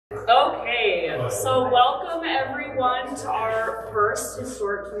So welcome everyone to our first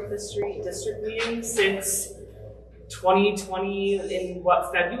historic 25th Street district meeting since 2020 in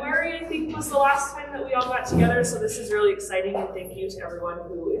February, I think was the last time that we all got together. So this is really exciting, and thank you to everyone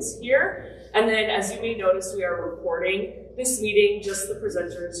who is here. And then as you may notice, we are recording this meeting, just the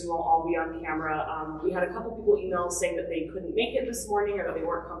presenters. You won't all be on camera. We had a couple people email saying that they couldn't make it this morning or that they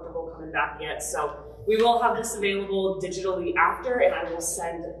weren't comfortable coming back yet. So we will have this available digitally after, and I will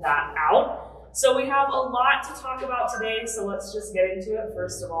send that out. So we have a lot to talk about today, so let's just get into it.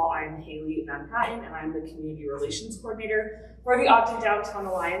 First of all, I'm Haille, and I'm the Community Relations Coordinator for the Ogden Downtown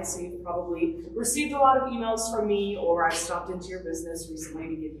Alliance. So you've probably received a lot of emails from me, or I stopped into your business recently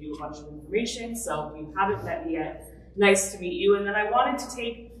to give you a bunch of information. So if you haven't met me yet, nice to meet you. And then I wanted to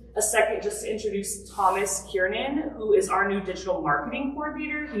take a second just to introduce Thomas Kiernan, who is our new digital marketing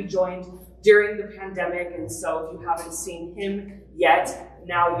coordinator. He joined during the pandemic, and so if you haven't seen him yet,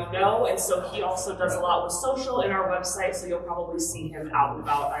 now you know. And so he also does a lot with social in our website, so you'll probably see him out and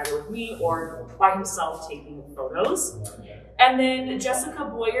about either with me or by himself taking photos. And then Jessica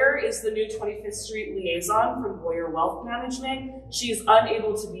Boyer is the new 25th Street liaison from Boyer Wealth Management. She's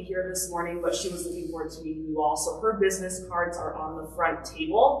unable to be here this morning, but she was looking forward to meeting you all. So her business cards are on the front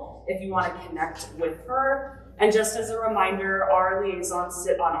table if you want to connect with her. And just as a reminder, our liaisons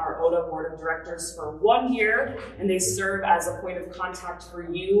sit on our ODA Board of Directors for 1 year, and they serve as a point of contact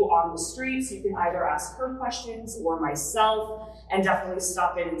for you on the street. So you can either ask her questions or myself, and definitely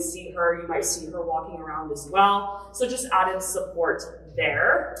stop in and see her. You might see her walking around as well. So just added support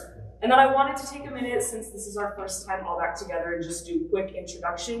there. And then I wanted to take a minute, since this is our first time all back together, and just do quick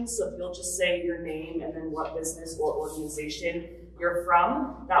introductions. So if you'll just say your name and then what business or organization you're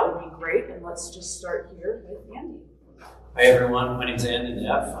from, that would be great. And let's just start here with Andy. Hi everyone, my name is Andy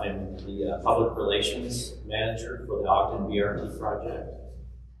Neff. I'm the Public Relations Manager for the Ogden BRT project.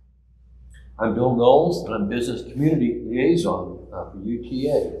 I'm Bill Knowles, and I'm Business Community Liaison for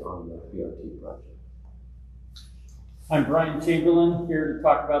UTA on the BRT project. I'm Brian Chamberlain, here to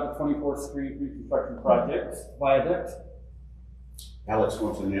talk about the 24th Street Reconstruction Project, Viaduct. Alex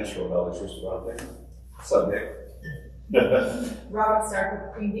Montanestro, Valley Street Project. What's up, Nick? Robin Stark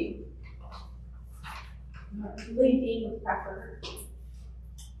with Queen Bee. Lee Dean with Pepper.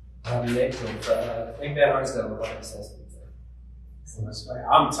 I'm Nick with Make Van Arsdale with Access.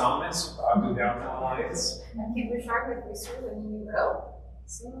 I'm Thomas, Ogden Downtown Alliance. I'm Kimber Sharp with Research and Mikkol.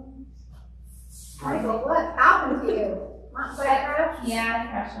 Michael, what happened to you? Not better? Yeah, I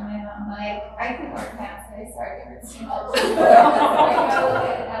crashed on my mountain bike. I could work out, so I started hurt so much.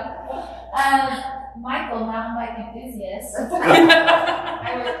 Michael, mountain bike enthusiast.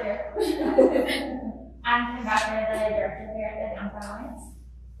 I work here. I'm Kim Backer, the director here at the Downtown Alliance.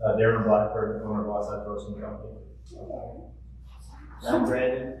 Darren Blackford, owner of Outside Roasting Company. I'm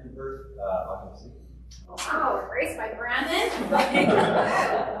Brandon Cooper, Ogden City. Wow, we're graced by Brandon.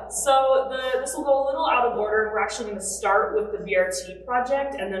 So this will go a little out of order. We're actually going to start with the BRT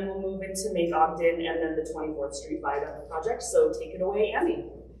project, and then we'll move into Make Ogden and then the 24th Street Viaduct project. So take it away, Andy.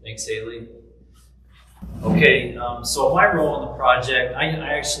 Thanks, Haille. Okay, so my role in the project, I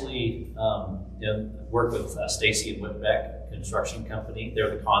actually work with Stacy and Whitbeck Construction Company.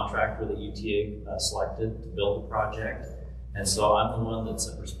 They're the contractor that UTA selected to build the project. And so I'm the one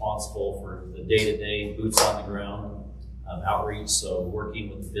that's responsible for the day-to-day, boots on the ground outreach. So working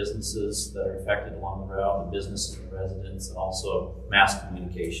with the businesses that are affected along the route, the businesses and residents, and also mass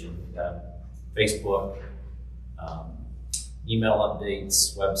communication, Facebook, email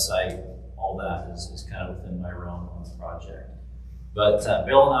updates, website, all that is kind of within my realm on the project. But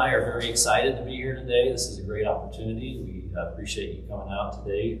Bill and I are very excited to be here today. This is a great opportunity. We appreciate you coming out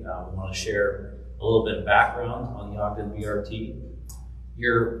today. We want to share a little bit of background on the Ogden BRT.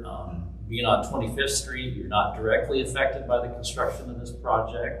 You're being on 25th Street, you're not directly affected by the construction of this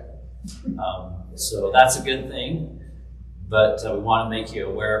project. So that's a good thing. But we want to make you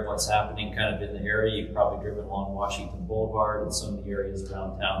aware of what's happening kind of in the area. You've probably driven along Washington Boulevard and some of the areas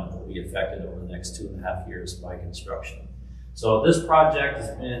around town that will be affected over the next 2.5 years by construction. So this project has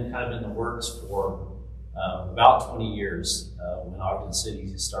been kind of in the works for about 20 years when Ogden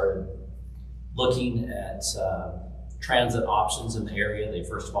City started looking at transit options in the area. They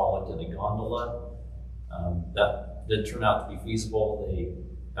first of all looked at a gondola. That did turn out to be feasible. They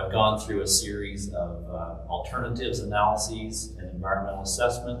have gone through a series of alternatives analyses and environmental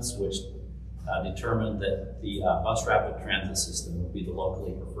assessments, which determined that the bus rapid transit system would be the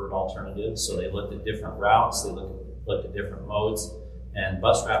locally preferred alternative. So they looked at different routes, they looked at different modes, and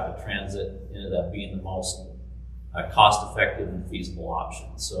bus rapid transit ended up being the most cost-effective and feasible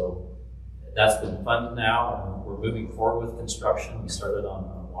option. So that's been funded now, and we're moving forward with construction. We started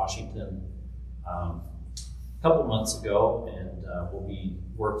on Washington a couple months ago, and we'll be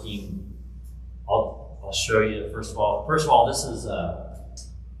working. I'll show you first of all, this is a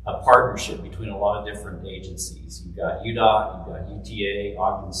partnership between a lot of different agencies. You've got UDOT, you've got UTA,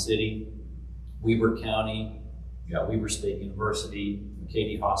 Ogden City, Weber County, you've got Weber State University,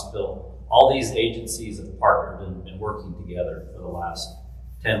 McKay Hospital. All these agencies have partnered and been working together for the last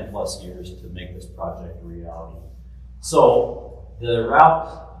 10 plus years to make this project a reality. So the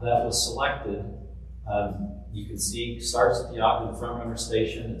route that was selected, you can see, starts at the Ogden Frontrunner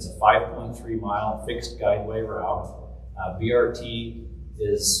Station. It's a 5.3 mile fixed guideway route. BRT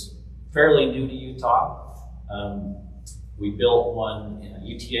is fairly new to Utah. We built one,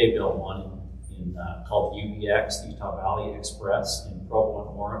 UTA built one called UVX, Utah Valley Express, in Provo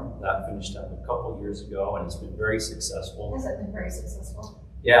and Orem. That finished up a couple years ago, and it's been very successful. Has it been very successful?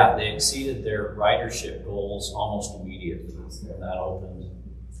 Yeah, they exceeded their ridership goals almost immediately. That opened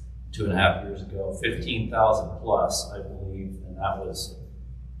 2.5 years ago, 15,000 plus, I believe, and that was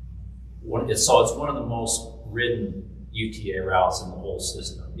so it's one of the most ridden UTA routes in the whole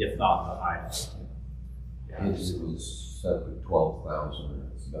system, if not the highest. Yeah. It was set at 12,000,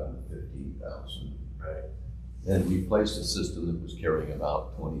 and it's gotten to 15,000. Right. And we replaced a system that was carrying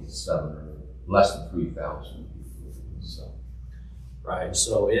about 27 or less than 3,000 people. So. Right,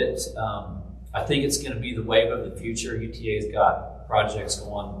 so I think it's going to be the wave of the future. UTA's got projects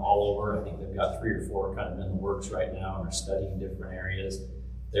going all over. I think they've got 3 or 4 kind of in the works right now and are studying different areas.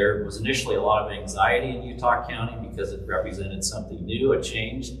 There was initially a lot of anxiety in Utah County because it represented something new, a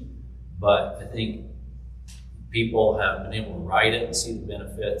change, but I think people have been able to ride it and see the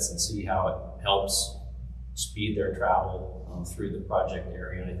benefits and see how it helps speed their travel through the project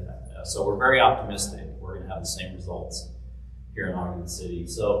area. So we're very optimistic we're going to have the same results here in Ogden City.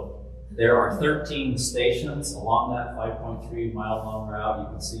 So there are 13 stations along that 5.3 mile long route. You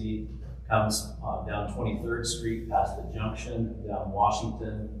can see comes down 23rd Street, past the junction, down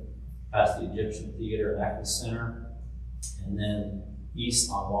Washington, past the Egyptian Theater and Active Center, and then east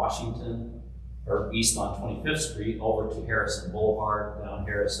on Washington, or east on 25th Street, over to Harrison Boulevard, down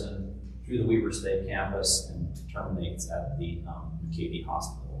Harrison, through the Weber State campus, and terminates at the McKay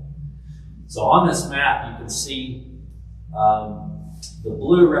Hospital. So on this map, you can see the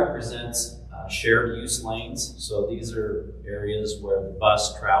blue represents shared use lanes. So these are areas where the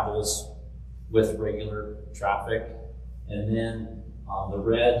bus travels with regular traffic. And then the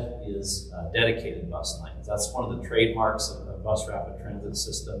red is dedicated bus lanes. That's one of the trademarks of a bus rapid transit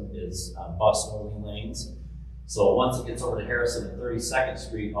system is bus-only lanes. So once it gets over to Harrison at 32nd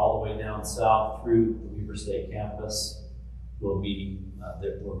Street, all the way down south through the Weber State campus, we're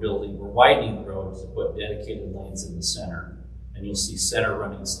widening the road to put dedicated lanes in the center. And you'll see center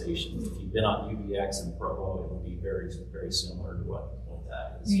running stations. If you've been on UVX and Provo, it will be very, very similar to what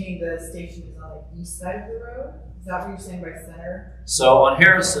that is. Meaning the station is on the east side of the road? Is that what you're saying by center? So on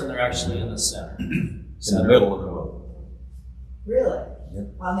Harrison, they're actually in the center. In the middle of the road. Really? Yep.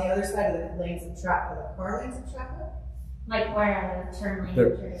 On the other side of the lanes of traffic, the car lanes of traffic? Like where a turn lane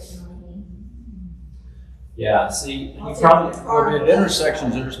would traditionally be. Yeah, see, you I'll probably, take the car. At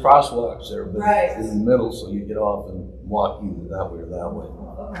intersections, there's crosswalks there, but Right. in the middle, so you get off and walk either that way or that way.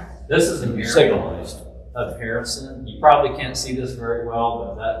 Oh, okay. this is an area Signalized. of Harrison. You probably can't see this very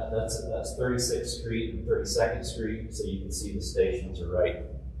well, but that's 36th Street and 32nd Street, so you can see the stations are right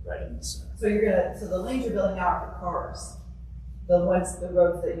in the center. So the lanes you're building out for cars, the roads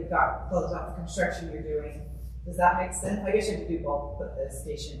that you've got closed off, the construction you're doing, does that make sense? I guess you have to do both, put the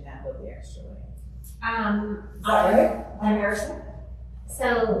station and build the extra lane. Is that right? On Harrison?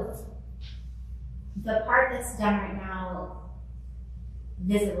 So the part that's done right now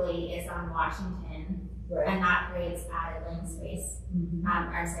visibly is on Washington, Right. and that creates added lane space.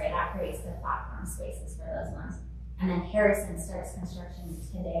 That creates the platform spaces for those ones. And then Harrison starts construction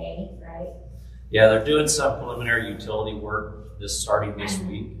today, right? Yeah, they're doing some preliminary utility work starting this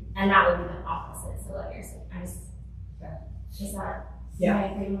week. And that would be the opposite. So what you're saying, is that? Yeah. Am I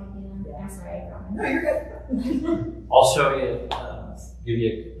agreeing with you then? I'm sorry, I don't know. No, you're good. I'll show you,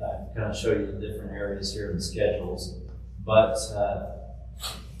 kind of show you the different areas here in the schedules. But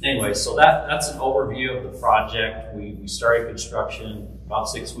anyway, so that's an overview of the project. We started construction about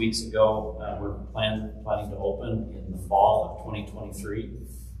 6 weeks ago. We're planning to open in the fall of 2023.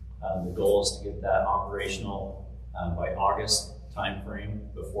 The goal is to get that operational by August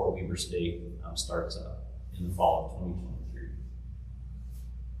timeframe before Weber State starts up in the fall of 2023.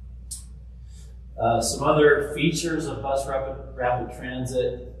 Some other features of bus rapid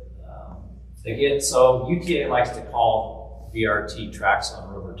transit. Again, so UTA likes to call BRT tracks on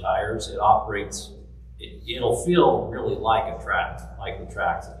rubber tires. It operates it'll feel really like a track, like the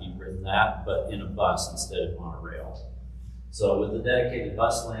tracks if you've ridden that, but in a bus instead of on a rail. So with the dedicated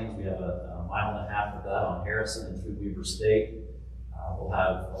bus lanes, we have a mile and a half of that on Harrison and through Weber State. We'll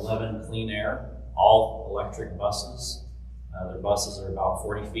have 11 clean air, all electric buses. Their buses are about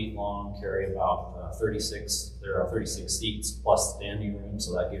 40 feet long, carry about 36 seats plus standing room,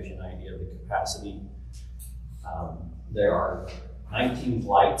 so that gives you an idea of the capacity. There are 19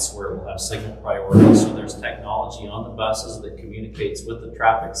 flights where we'll have signal priority, so there's technology on the buses that communicates with the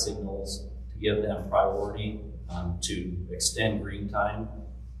traffic signals to give them priority to extend green time.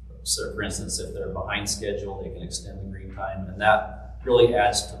 So for instance, if they're behind schedule, they can extend the green time, and that really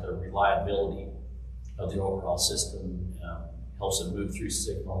adds to the reliability of the overall system, helps it move through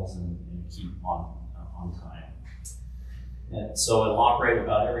signals and keep on time. And so it'll operate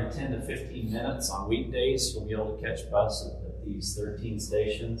about every 10 to 15 minutes on weekdays. You'll be able to catch bus at these 13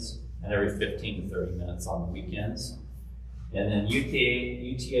 stations, and every 15 to 30 minutes on the weekends. And then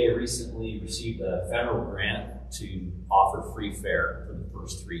UTA recently received a federal grant to offer free fare for the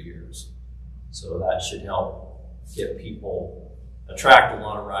first 3 years. So that should help attract a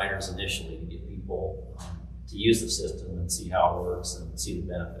lot of riders initially to get people to use the system and see how it works and see the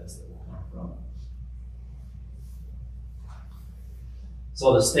benefits that will come from it.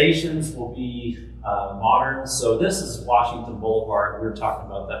 So the stations will be modern. So this is Washington Boulevard. We were talking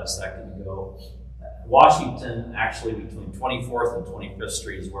about that a second ago. Washington, actually between 24th and 25th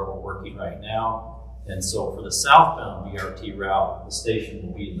Street is where we're working right now. And so for the southbound BRT route, the station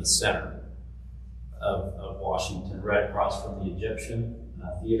will be in the center of Washington, right across from the Egyptian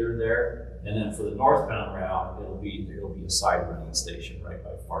Theater there. And then for the northbound route, it'll be a side running station right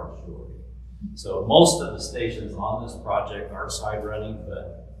by Farmers Market. So most of the stations on this project are side running,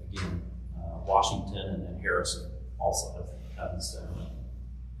 but again, Washington and then Harrison also have the center.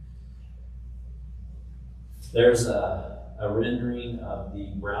 There's a rendering of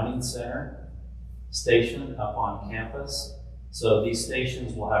the Browning Center station up on campus. So these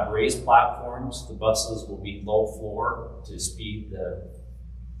stations will have raised platforms. The buses will be low floor to speed the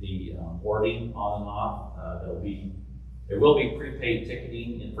boarding on and off. There will be prepaid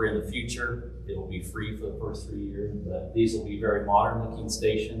ticketing in the future. It will be free for the first 3 years, but these will be very modern looking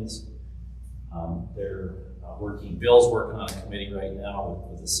stations. Bill's working on a committee right now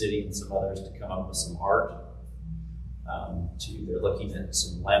with the city and some others to come up with some art. They're looking at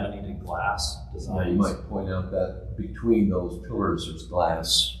some laminated glass designs. Yeah, you might point out that between those pillars there's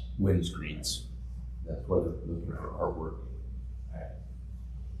glass windscreens. That's where they're looking for artwork.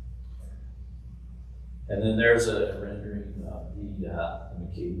 And then there's a rendering of the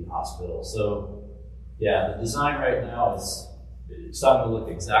Mikkol Hospital. So yeah, the design right now it's not going to look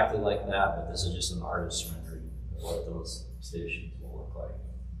exactly like that, but this is just an artist's rendering of what those stations will look like.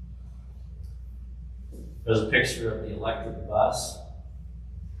 There's a picture of the electric bus.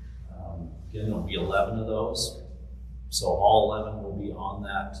 Again, there'll be 11 of those. So all 11 will be on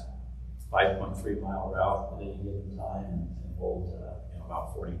that 5.3 mile route at any given time and hold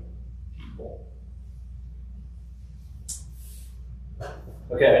about 40 people.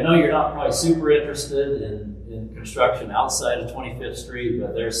 Okay, I know you're not probably super interested in construction outside of 25th Street,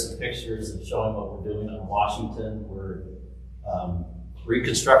 but there's some pictures showing what we're doing on Washington. We're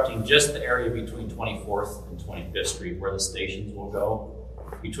reconstructing just the area between 24th and 25th Street where the stations will go.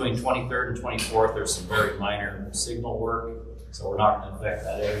 Between 23rd and 24th, there's some very minor signal work, so we're not going to affect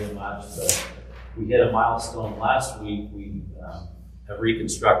that area much. But we hit a milestone last week. We have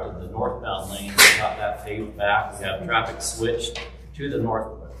reconstructed the northbound lane, got that paved back. We have traffic switched to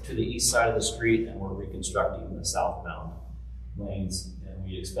the east side of the street, and we're reconstructing the southbound lanes. And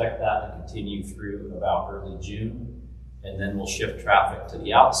we expect that to continue through about early June, and then we'll shift traffic to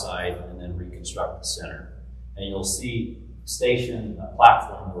the outside and then reconstruct the center. And you'll see station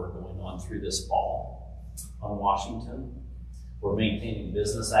platform work going on through this fall on Washington. We're maintaining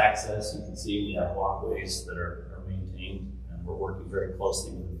business access. You can see we have walkways that are maintained, and we're working very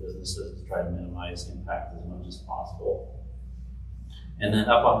closely with the businesses to try to minimize impact as much as possible. And then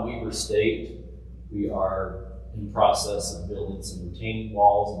up on Weber State, we are in process of building some retaining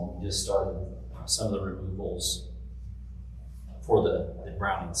walls, and we just started some of the removals for the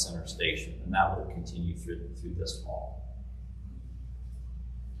Browning Center station, and that will continue through this fall.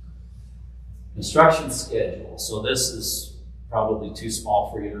 Construction schedule. So this is probably too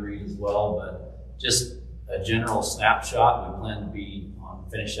small for you to read as well, but just a general snapshot. We plan to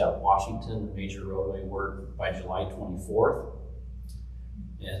finish out Washington, the major roadway work, by July 24th.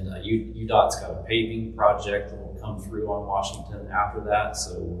 And UDOT's got a paving project that will come through on Washington after that,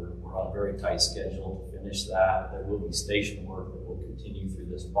 so we're on a very tight schedule to finish that. There will be station work that will continue through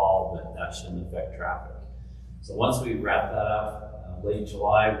this fall, but that shouldn't affect traffic. So once we wrap that up, late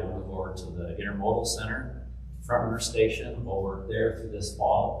July, we'll move over to the Intermodal Center, Farmers Market Station. We'll work there through this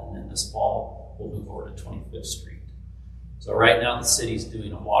fall, and then this fall, we'll move over to 25th Street. So right now, the city's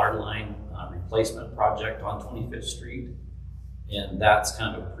doing a water line replacement project on 25th Street, and that's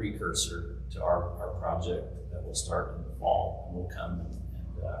kind of a precursor to our project that will start in the fall. And we'll come and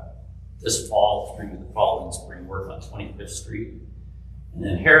this fall through the following spring work on 25th Street. And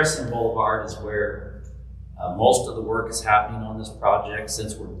then Harrison Boulevard is where most of the work is happening on this project.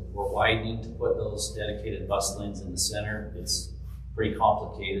 Since we're widening to put those dedicated bus lanes in the center, it's pretty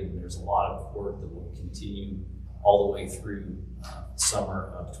complicated, and there's a lot of work that will continue all the way through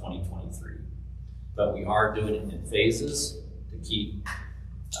summer of 2023. But we are doing it in phases to keep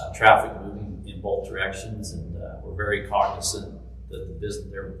traffic moving in both directions, and we're very cognizant that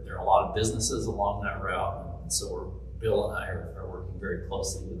there are a lot of businesses along that route, and so Bill and I are working very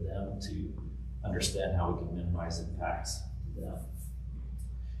closely with them to understand how we can minimize impacts to them.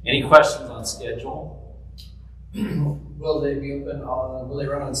 Any questions on schedule? Will they be open on, will they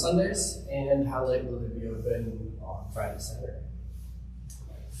run on Sundays? And how late will they be open on Friday, Saturday?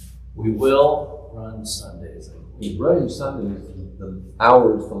 We will run Sundays. Running Sundays, the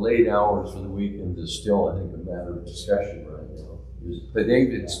hours, the late hours for the weekend is still, I think, a matter of discussion right now. But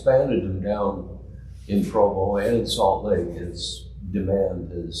they've expanded them down in Provo and in Salt Lake as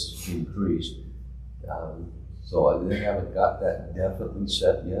demand has increased. So they haven't got that definitely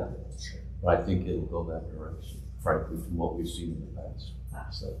set yet, but I think it'll go that direction, frankly, from what we've seen in the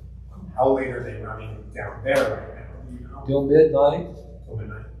past. So, how late are they running down there right now? Do you know? Till midnight. Till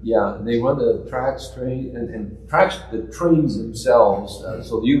midnight. Yeah, and they run the tracks train and tracks the trains themselves.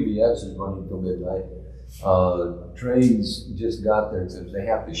 So the UBS is running till midnight. Trains just got there because they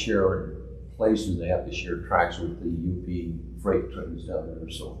have to share places. They have to share tracks with the UP freight trains down there.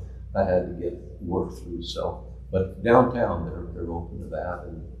 So that had to get worked through. So, but downtown they're open to that,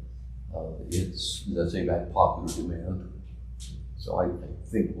 and it's, as I say, that popular demand. So I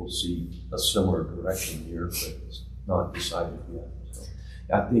think we'll see a similar direction here, but it's not decided yet. So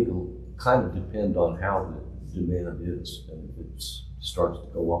I think it'll kind of depend on how the demand is, and if it starts to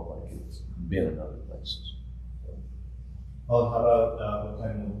go up like it's been in other places. Well, how about what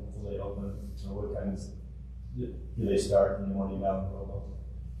time will they open? Or what times do they start in the morning down in Provo?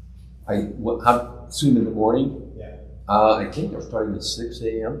 How soon in the morning? Yeah. I think they're starting at 6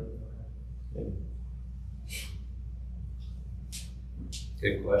 a.m. Yeah.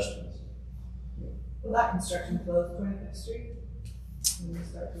 Good questions. Will that construction close 25th Street?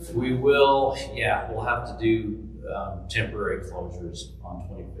 We will, yeah, we'll have to do temporary closures on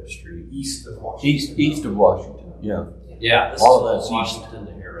 25th Street. East of Washington. East of Washington, yeah. Yeah, this all is of that's Washington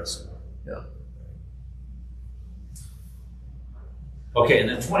to Harrison. Yeah. Okay, and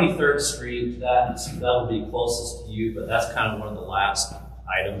then 23rd Street, that'll be closest to you, but that's kind of one of the last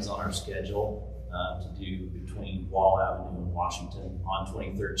items on our schedule to do between Wall Avenue and Washington on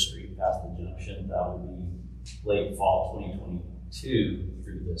 23rd Street past the junction. That will be late fall 2022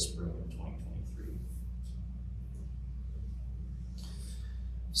 through the spring of 2023.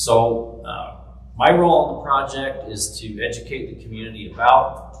 So my role on the project is to educate the community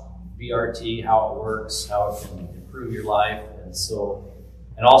about BRT, how it works, how it can improve your life,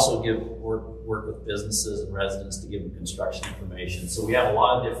 and also work with businesses and residents to give them construction information. So we have a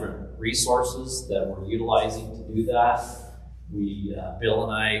lot of different resources that we're utilizing to do that. Bill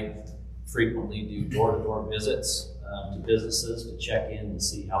and I frequently do door-to-door visits to businesses to check in and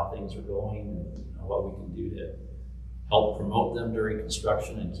see how things are going and what we can do to help promote them during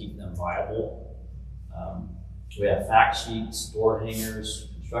construction and keep them viable. We have fact sheets, door hangers,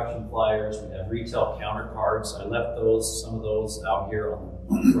 construction flyers. We have retail counter cards. I left some of those out here on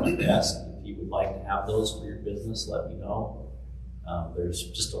the front desk. If you would like to have those for your business, let me know. There's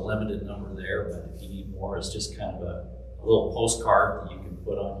just a limited number there, but if you need more, it's just kind of a little postcard that you can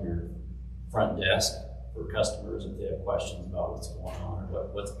put on your front desk for customers if they have questions about what's going on or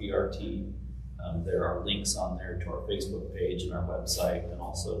what's BRT. There are links on there to our Facebook page and our website, and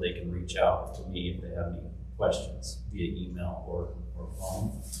also they can reach out to me if they have any questions via email or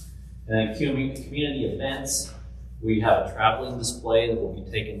phone. And then community events, we have a traveling display that will be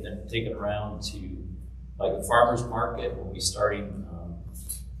taken around to, like the Farmers Market. We'll be starting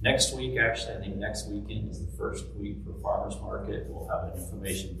next week, actually. I think next weekend is the first week for Farmers Market. We'll have an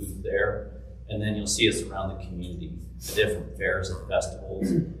information booth there. And then you'll see us around the community, the different fairs and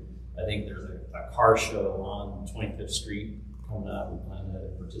festivals. I think there's a car show on 25th Street coming up. We plan to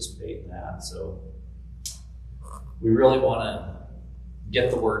participate in that. So we really want to get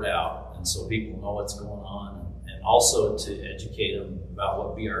the word out, and so people know what's going on, and and also to educate them about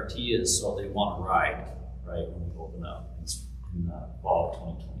what BRT is so they want to ride, right, when we open up in the fall of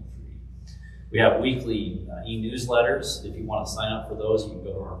 2023. We have weekly e-newsletters. If you want to sign up for those, you can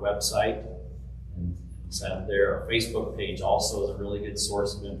go to our website and sign up there. Our Facebook page also is a really good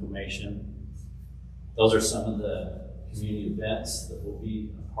source of information. Those are some of the community events that we'll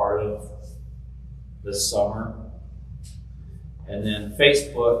be a part of this summer. And then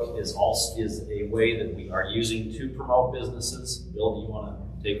Facebook is a way that we are using to promote businesses. Bill, do you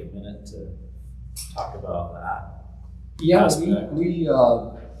want to take a minute to talk about that? Yeah, we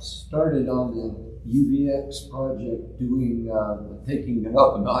started on the UVX project taking it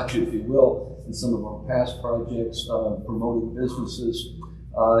up a notch, if you will, in some of our past projects, promoting businesses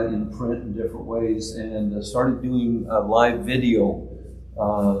in print in different ways, and started doing live video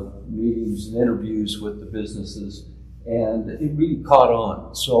meetings and interviews with the businesses, and it really caught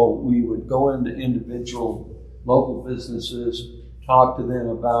on. So we would go into individual local businesses, talk to them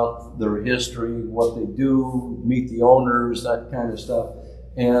about their history, what they do, meet the owners, that kind of stuff,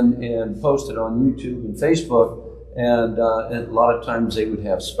 and post it on YouTube and Facebook. And a lot of times they would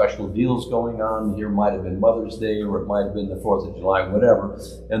have special deals going on. Here might have been Mother's Day, or it might have been the 4th of July, whatever.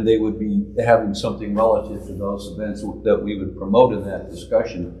 And they would be having something relative to those events that we would promote in that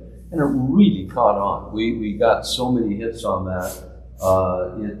discussion. And it really caught on. We got so many hits on that.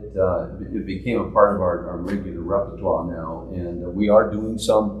 It became a part of our regular repertoire now. And we are doing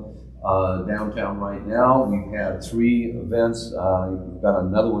some downtown right now. We've had 3 events. We've got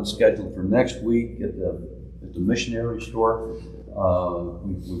another one scheduled for next week at the missionary store.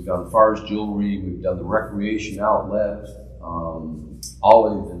 We've done Farr's Jewelry, we've done the recreation outlet,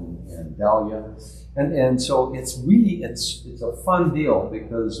 Olive and Dahlia. And so it's a fun deal,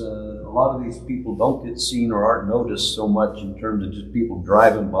 because a lot of these people don't get seen or aren't noticed so much in terms of just people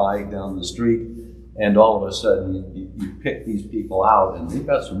driving by down the street, and all of a sudden you pick these people out, and they've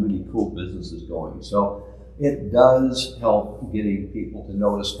got some really cool businesses going. So it does help getting people to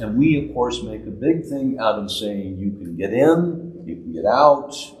notice. And we, of course, make a big thing out of saying you can get in, you can get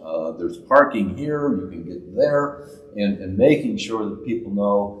out, there's parking here, you can get there, and making sure that people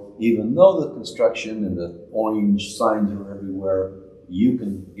know, even though the construction and the orange signs are everywhere, you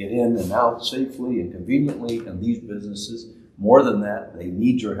can get in and out safely and conveniently. And these businesses, more than that, they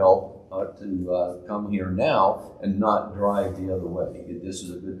need your help to come here now and not drive the other way. This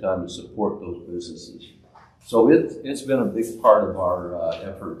is a good time to support those businesses. So it's been a big part of our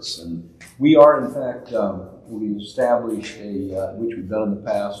efforts, and we are, in fact, we established which we've done in the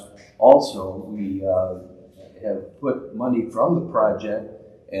past. Also, we have put money from the project,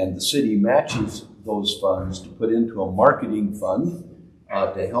 and the city matches those funds to put into a marketing fund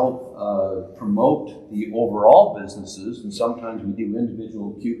to help promote the overall businesses, and sometimes we do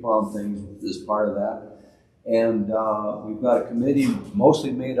individual coupon things as part of that. And we've got a committee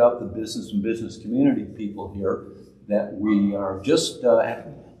mostly made up of business and business community people here that we are just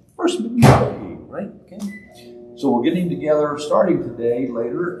having first meeting, right? Okay. So we're getting together starting today,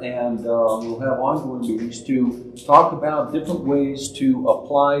 later, and we'll have ongoing meetings to talk about different ways to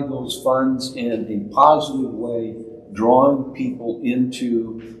apply those funds in a positive way, drawing people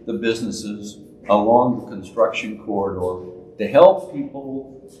into the businesses along the construction corridor to help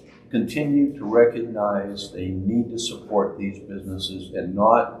people continue to recognize they need to support these businesses and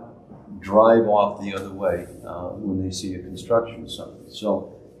not drive off the other way when they see a construction site.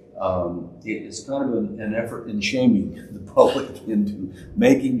 So it's kind of an effort in shaming the public into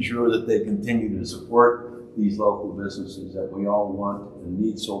making sure that they continue to support these local businesses that we all want and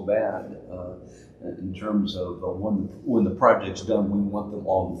need so bad. In terms of when the project's done, we want them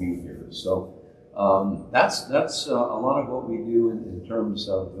all to be here. So that's a lot of what we do in terms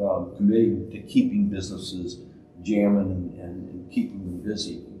of committing to keeping businesses jamming and keeping them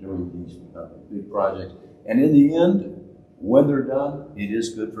busy during these big projects. And in the end, when they're done, it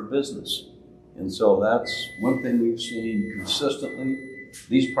is good for business. And so that's one thing we've seen consistently.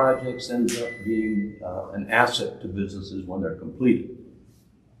 These projects end up being an asset to businesses when they're completed.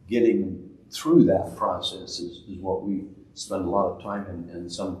 Getting through that process is what we spend a lot of time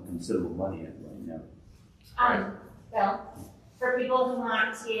and some considerable money in right now. Bill, for people who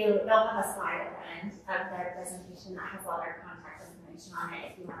want to, they'll have a slide at the end of their presentation that has all their contact information on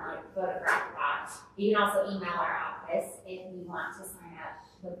it if you want to photograph that. You can also email our office if you want to sign up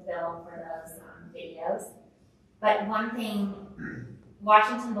with Bill for those videos. But one thing,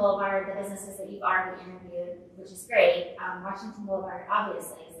 Washington Boulevard, the businesses that you've already interviewed, which is great, Washington Boulevard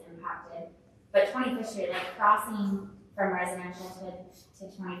obviously is impacted, but 25th Street, like crossing from residential to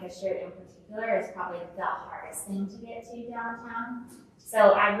 25th Street in particular is probably the hardest thing to get to downtown.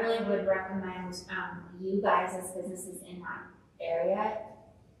 So I really would recommend you guys as businesses in that area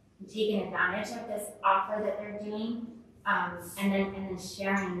taking advantage of this offer that they're doing, and then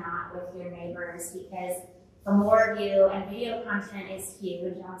sharing that with your neighbors, because the more you, and video content is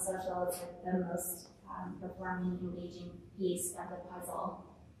huge on social, it's like the most performing, engaging piece of the puzzle.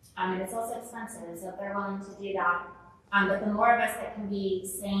 And it's also expensive, so if they're willing to do that. But the more of us that can be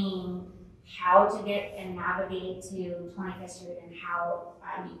saying how to get and navigate to 25th Street and how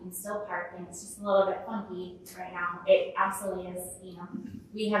you can still park, and it's just a little bit funky right now. It absolutely is, you know,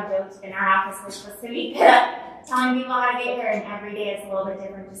 we have joked in our office we're supposed to be telling people how to get here, and every day it's a little bit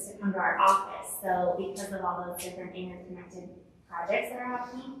different just to come to our office. So because of all those different interconnected projects that are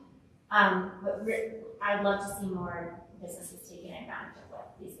happening, but I'd love to see more businesses taking advantage of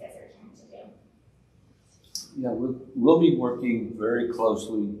what these guys are trying to do. Yeah, we'll be working very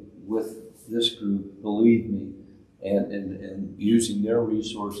closely with this group, believe me, and using their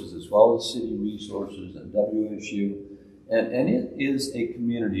resources as well as city resources and WSU. And it is a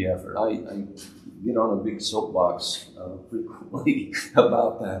community effort. I get on a big soapbox frequently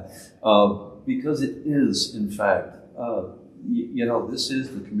about that because it is, in fact, you know, this is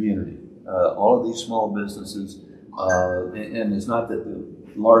the community. All of these small businesses, and it's not that the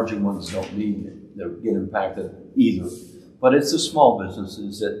larger ones don't need it, they get impacted either, but it's the small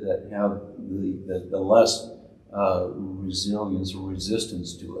businesses that have the less resilience or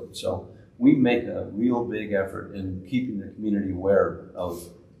resistance to it. So we make a real big effort in keeping the community aware of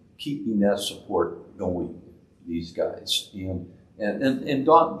keeping that support going, these guys. And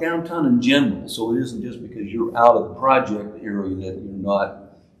downtown in general, so it isn't just because you're out of the project area that you're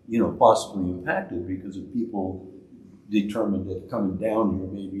not, you know, possibly impacted because of people determined that coming down here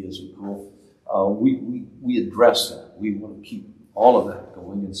maybe isn't cool. We address that. We want to keep all of that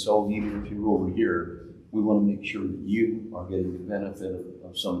going, and so even if you're over here, we want to make sure that you are getting the benefit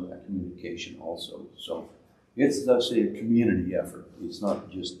of some of that communication also. So it's, as I say, a community effort. It's not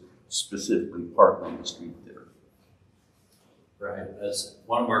just specifically parked on the street there. Right. As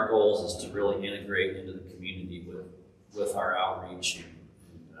one of our goals is to really integrate into the community with our outreach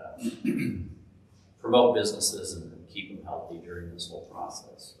and promote businesses and keep them healthy during this whole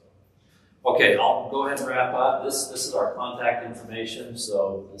process. Okay, I'll go ahead and wrap up. This is our contact information.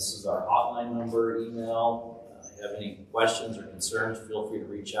 So this is our hotline number, email. If you have any questions or concerns, feel free to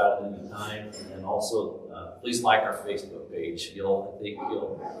reach out at any time. And then also, please like our Facebook page. I think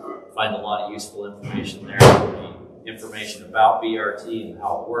you'll find a lot of useful information there. There'll be information about BRT and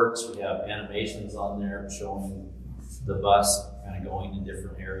how it works. We have animations on there showing the bus kind of going in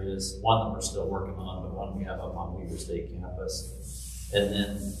different areas. One that we're still working on, but one we have up on Weaver State campus. And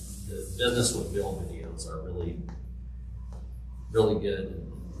then the business with Bill videos are really, really good.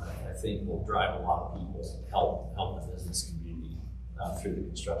 And I think will drive a lot of people, help the business community through the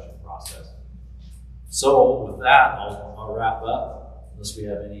construction process. So with that, I'll wrap up, unless we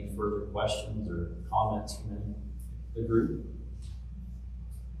have any further questions or comments from the group.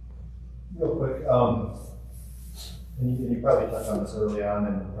 Real quick, and you probably touched on this early on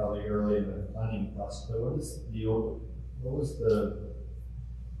and probably early in the planning process, but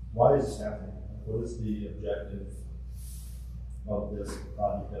why is this happening? What is the objective of this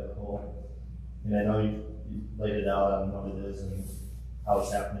project as a whole? And I know you laid it out on what it is and how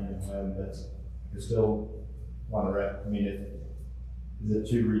it's happening and when, but you still want to is it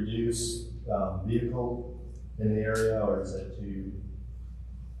to reduce vehicle in the area, or is it to,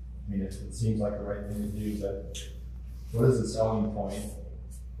 it seems like the right thing to do, but what is the selling point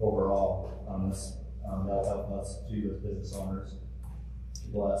overall on this? That'll help us too as business owners.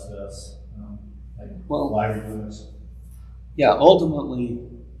 People ask us, why are we doing this? Yeah, ultimately,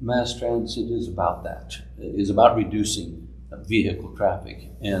 mass transit is about that. It is about reducing vehicle traffic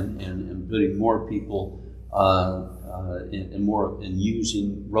and putting more people and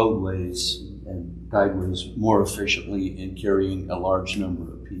using roadways and guideways more efficiently and carrying a large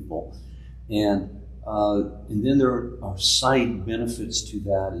number of people. And then there are side benefits to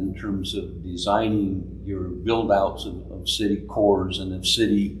that in terms of designing your build-outs of city cores and of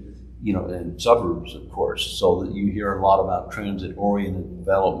city, and suburbs, of course, so that you hear a lot about transit-oriented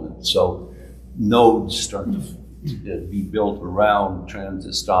development. So nodes start to be built around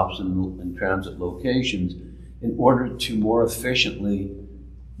transit stops and transit locations in order to more efficiently,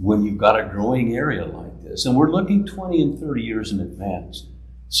 when you've got a growing area like this, and we're looking 20 and 30 years in advance.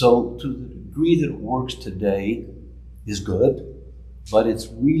 So to the degree that it works today is good, but it's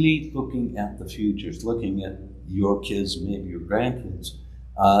really looking at the future. It's looking at your kids, maybe your grandkids,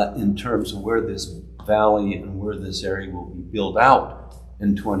 in terms of where this valley and where this area will be built out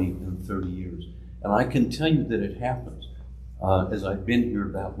in 20 and 30 years. And I can tell you that it happens. As I've been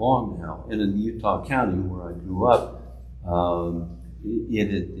here that long now, and in Utah County where I grew up,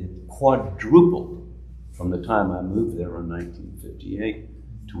 it quadrupled from the time I moved there in 1958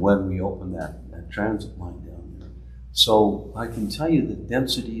 to when we opened that transit line down there. So I can tell you that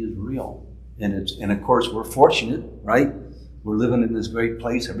density is real. And of course we're fortunate, right? We're living in this great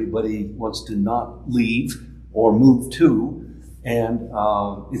place. Everybody wants to not leave or move to, and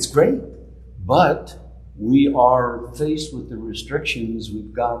it's great. But we are faced with the restrictions.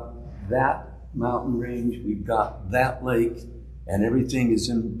 We've got that mountain range, we've got that lake, and everything is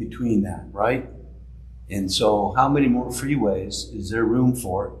in between that, right? And so how many more freeways is there room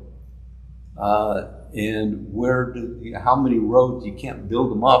for? And how many roads? You can't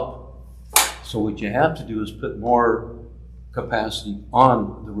build them up. So what you have to do is put more capacity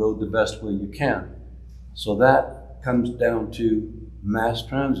on the road the best way you can. So that comes down to mass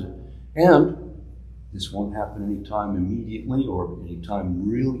transit. And this won't happen anytime immediately or anytime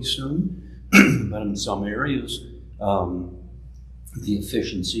really soon, but in some areas, the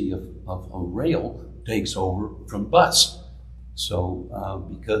efficiency of a rail takes over from bus. So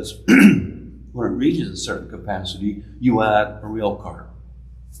because when it reaches a certain capacity, you add a rail car,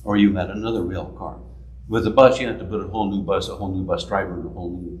 or you add another rail car. With a bus, you have to put a whole new bus driver, and a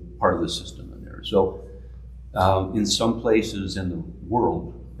whole new part of the system in there. So in some places in the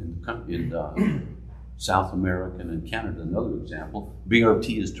world, in South America and in Canada, another example,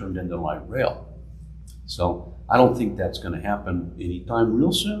 BRT is turned into light rail. So I don't think that's going to happen anytime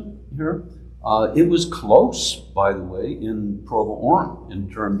real soon here. It was close, by the way, in Provo-Orem in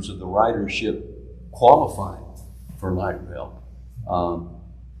terms of the ridership qualifying for light rail.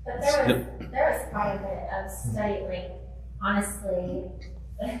 But there was quite a bit of study, like, honestly,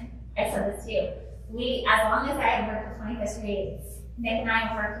 I said this too. As long as I had worked with 25th Street, Nick and I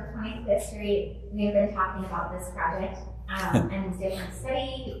have worked with 25th Street, we've been talking about this project, and different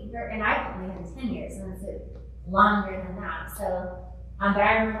study, and I've only been 10 years, and it's longer than that. So, but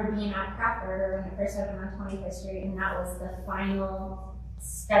I remember being at Crawford when it first opened on 25th Street, and that was the final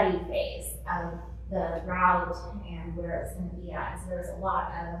study phase of the route and where it's going to be at. So there was a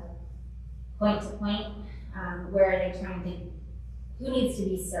lot of point to point, where are they trying to, who needs to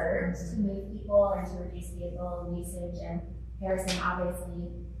be served to move people and to reduce vehicle usage, and Harrison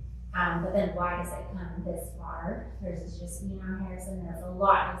obviously, but then why does it come this far versus just being on Harrison? There's a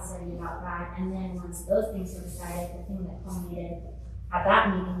lot of study about that. And then once those things were decided, the thing that culminated at that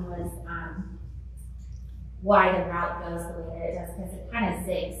meeting was why the route goes the way that it does, because it kind of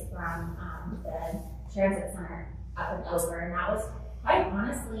zigs from the transit center up and over, and that was quite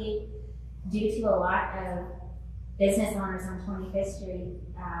honestly due to a lot of business owners on 25th Street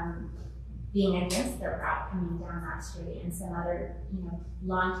being against the route coming down that street, and some other,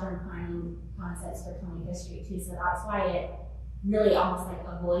 long-term planning concepts for 25th Street too. So that's why it really almost like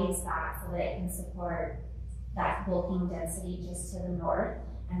avoids that, so that it can support that bulking density just to the north,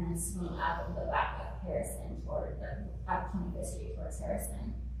 and then swing up and go back up Harrison toward up 25th Street towards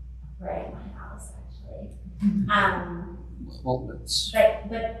Harrison, right at my house actually. Well, that's...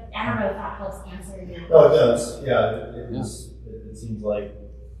 But I don't know if that helps answer your question. Oh, it does. Yeah, it seems like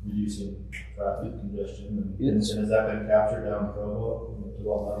reducing traffic congestion. And has that been captured down in Provo? To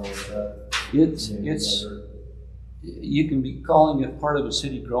what level is that? You can be calling it part of a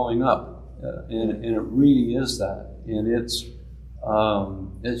city growing up, and it really is that. And it's,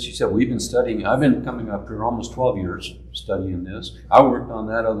 as you said, we've been studying. I've been coming up here almost 12 years studying this. I worked on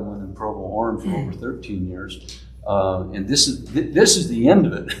that other one in Provo-Orem for over 13 years. And this is the end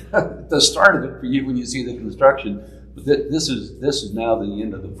of it, the start of it for you when you see the construction. But this is now the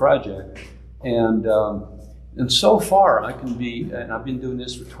end of the project, and so far I can be, and I've been doing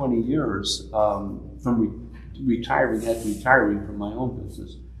this for 20 years, from retiring from my own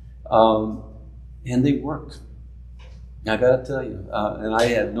business, and they work. I gotta tell you, and I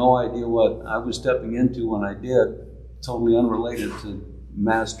had no idea what I was stepping into when I did, totally unrelated to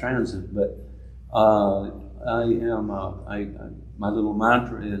mass transit, but. My little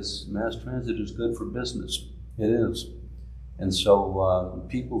mantra is mass transit is good for business. It is. And so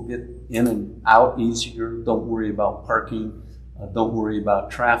people get in and out easier, don't worry about parking, don't worry about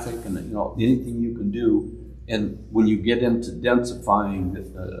traffic, and anything you can do. And when you get into densifying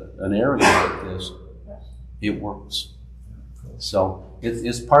an area like this, it works. So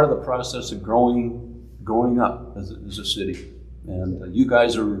it's part of the process of growing up as a city. And you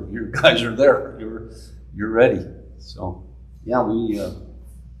guys are there. You're ready. So, yeah, well,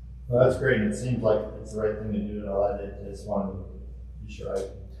 that's great. And it seems like it's the right thing to do. I just wanted to be sure I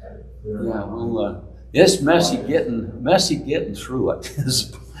had it clear. Yeah, It's messy getting through it.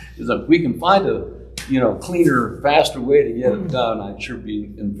 Is if we can find a cleaner, faster way to get it done, I'd sure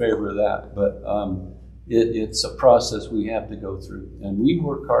be in favor of that. But it's a process we have to go through, and we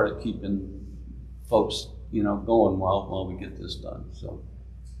work hard at keeping folks going while we get this done. So.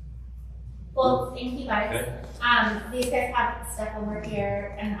 Well, thank you guys. These guys have stuff over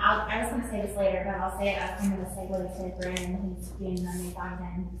here, and I was going to say this later, but I'll say it as kind of a segue to Brandon, who's doing the Make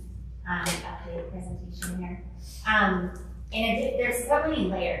Ogden update presentation here. There's so many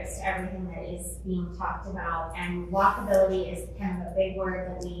layers to everything that is being talked about, and walkability is kind of a big word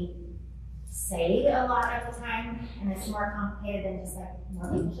that we say a lot of the time, and it's more complicated than just like more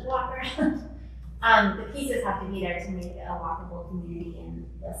people should walk around. The pieces have to be there to make it a walkable community and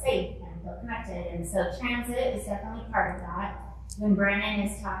feel safe and feel connected. And so transit is definitely part of that. When Brandon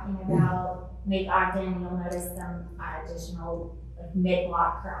is talking about Make Ogden, you'll notice some additional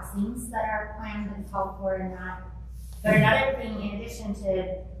mid-block crossings that are planned and called for in that. But another thing, in addition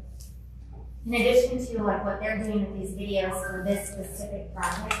to like what they're doing with these videos for this specific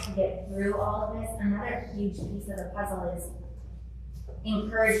project to get through all of this, another huge piece of the puzzle is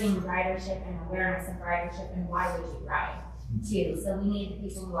encouraging ridership and awareness of ridership and why would you ride too. So we need the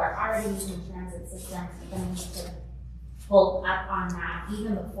people who are already using transit systems to pull up on that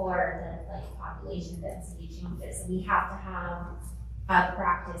even before the population density changes. We have to have a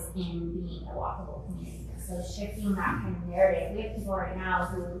practice in being a walkable community. So shifting that kind of narrative. We have people right now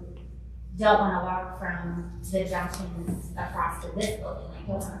who don't want to walk from the junction across to this building. Like,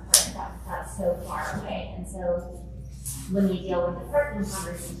 don't want to park that's so far away. And so when we deal with the parking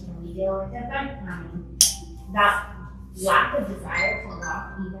conversation, we deal with event planning, that lack of desire to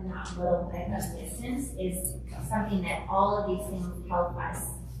walk even that little bit of distance is something that all of these things help us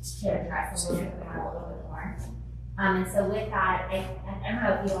to address a little bit more. And so with that, I don't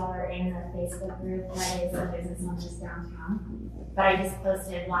know if you all are in the Facebook group that is the Business Owners Downtown, but I just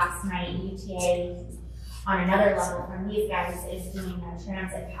posted last night, UTA on another level from these guys is doing a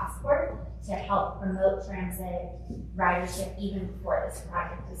transit passport to help promote transit ridership even before this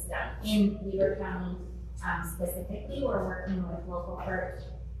project is done. In Weber County specifically, we're working with local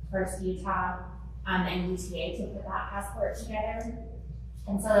First Utah and UTA to put that passport together.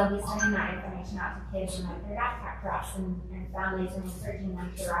 And so they'll be sending that information out to kids and like their backpack drops and families and encouraging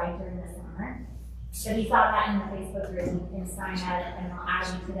them to ride during the summer. So we saw that in the Facebook group, you can sign up and they'll add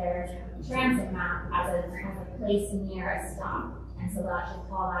you to their transit map as a place near a stop. And so they'll actually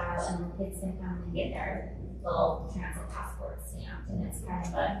call that out and the kids can come and get their little transit passport stamped. And it's kind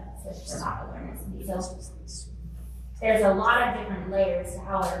of a switch for that awareness. So there's a lot of different layers to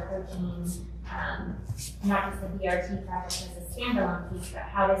how we're approaching not just the BRT project as a standalone piece, but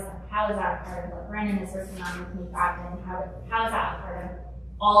how is that a part of what Brandon is working on with Make Ogden? How is that a part of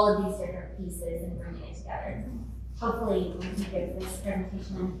all of these different pieces and bringing it together? Hopefully we can give this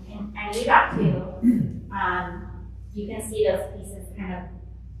presentation and you got to, you can see those pieces kind of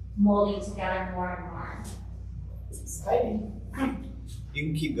molding together more and more. It's exciting. You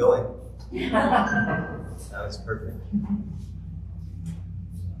can keep going. That was perfect.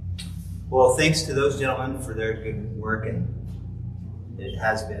 Well, thanks to those gentlemen for their good work, and it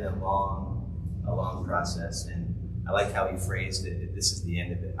has been a long process, and I like how he phrased it. This is the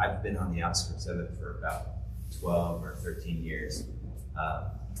end of it. I've been on the outskirts of it for about 12 or 13 years.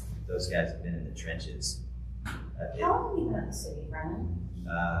 Those guys have been in the trenches. How long have you been in the city, Brennan?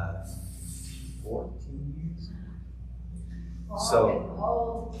 14 years. Well,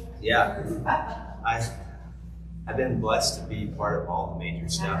 So, yeah, I've been blessed to be part of all the major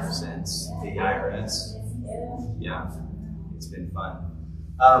stuff since the IRS. Yeah, it's been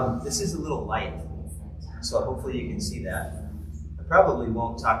fun. This is a little light, so hopefully you can see that. I probably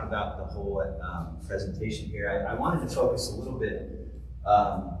won't talk about the whole presentation here. I wanted to focus a little bit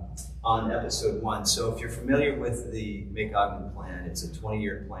on episode 1. So if you're familiar with the Make Ogden plan, it's a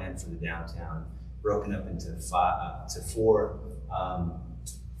 20-year plan for the downtown, broken up into 4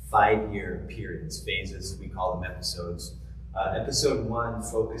 5-year periods, phases, we call them episodes. Episode 1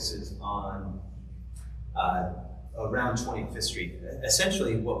 focuses on around 25th Street.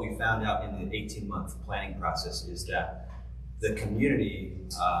 Essentially what we found out in the 18-month planning process is that the community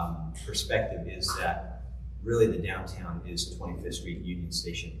perspective is that really the downtown is 25th Street Union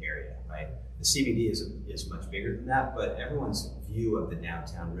Station area, right? The CBD is much bigger than that, but everyone's view of the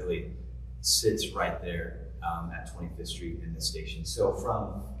downtown really sits right there at 25th Street in the station. So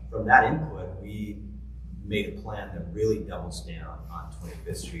from that input, we made a plan that really doubles down on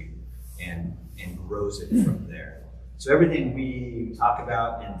 25th Street and grows it from there. So everything we talk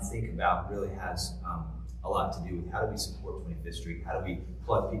about and think about really has a lot to do with how do we support 25th Street, how do we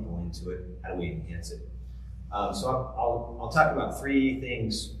plug people into it, how do we enhance it. So I'll talk about three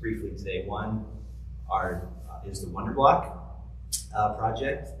things briefly today. One is the Wonder Block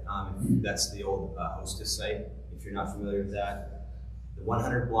project. That's the old Hostess site, if you're not familiar with that. The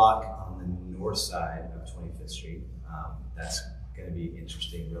 100 block on the north side of 25th Street. That's going to be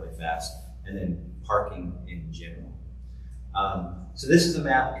interesting really fast. And then parking in general. So this is a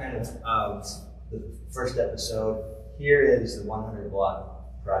map kind of the first episode. Here is the 100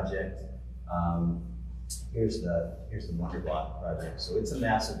 block project. Here's the Wonder Block project. So it's a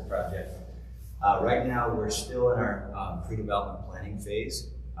massive project. Right now we're still in our pre-development planning phase.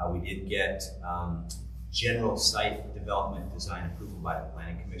 We did get general site development design approval by the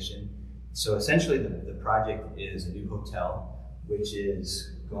Planning Commission. So essentially the project is a new hotel, which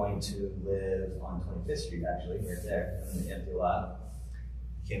is going to live on 25th Street, actually, right there in the empty lot.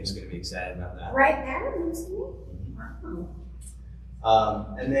 Kim's going to be excited about that. Right there,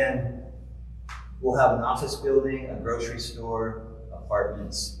 And then we'll have an office building, a grocery store,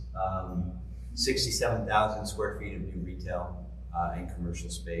 apartments, 67,000 square feet of new retail and commercial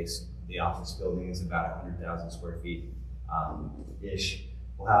space. The office building is about 100,000 square feet ish.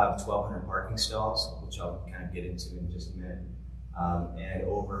 We'll have 1,200 parking stalls, which I'll kind of get into in just a minute. And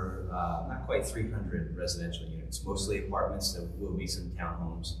over not quite 300 residential units, mostly apartments. There will be some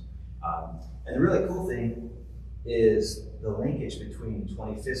townhomes. And the really cool thing is the linkage between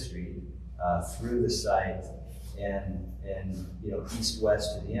 25th Street through the site and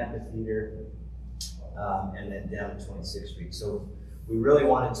east-west to the amphitheater, and then down to 26th Street. So we really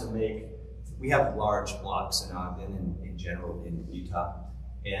wanted to we have large blocks in Ogden and in general in Utah.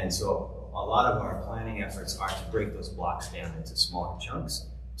 And so a lot of our planning efforts are to break those blocks down into smaller chunks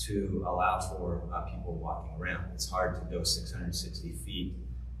to allow for people walking around. It's hard to go 660 feet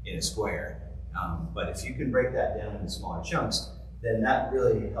in a square, but if you can break that down into smaller chunks, then that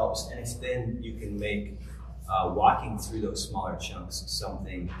really helps. And then you can make walking through those smaller chunks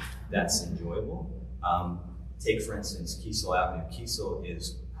something that's enjoyable. Take, for instance, Kiesel Avenue. Kiesel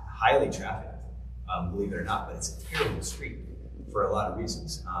is highly trafficked, believe it or not, but it's a terrible street for a lot of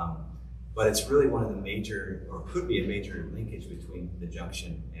reasons. But it's really one of the major, or could be a major linkage between the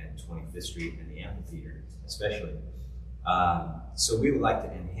junction and 25th Street and the amphitheater, especially. So we would like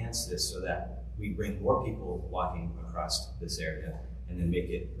to enhance this so that we bring more people walking across this area and then make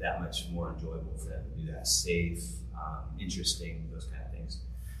it that much more enjoyable for them to do that, safe, interesting, those kind of things.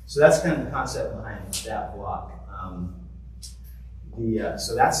 So that's kind of the concept behind that block.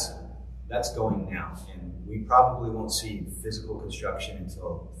 So that's going now, and we probably won't see physical construction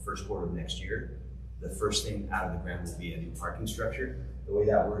until the first quarter of next year. The first thing out of the ground will be a new parking structure. The way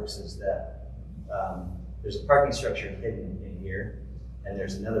that works is that there's a parking structure hidden in here, and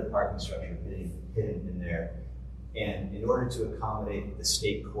there's another parking structure hidden in there. And in order to accommodate the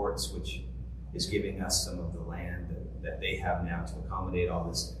state courts, which is giving us some of the land that they have now to accommodate all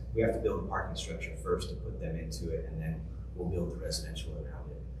this, we have to build a parking structure first to put them into it, and then we'll build the residential around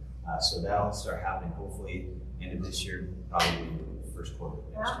it. So that'll start happening hopefully end of this year, probably first quarter of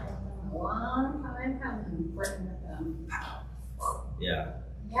next year. Long time coming, working with them. Yeah.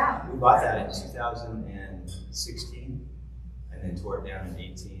 Yeah. We bought that in 2016 and then tore it down in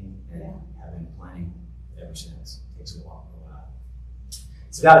 18 and have been planning ever since. It takes a while.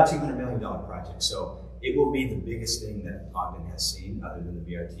 It's about a $200 million project, so it will be the biggest thing that Ogden has seen other than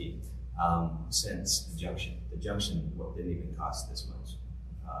the BRT since the junction. The junction didn't even cost this much.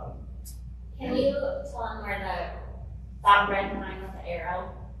 Can you tell them where that red line with the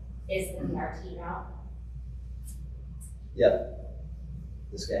arrow is the BRT route? Yep.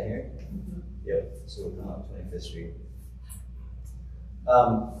 This guy here? Yep. So we'll come up 25th Street.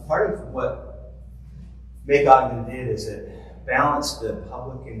 Part of what Make Ogden did is it balanced the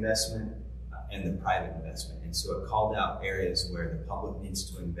public investment and the private investment. And so it called out areas where the public needs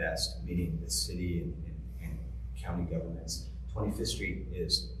to invest, meaning the city and county governments. 25th Street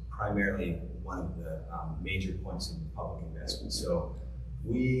is primarily one of the major points of public investment. So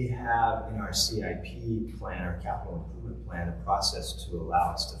we have in our CIP plan, our capital improvement plan, a process to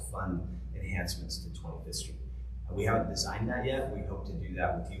allow us to fund enhancements to 25th Street. We haven't designed that yet. We hope to do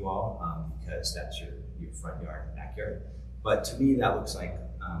that with you all because that's your front yard and backyard. But to me, that looks like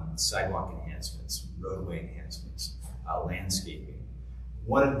sidewalk enhancements, roadway enhancements, landscaping.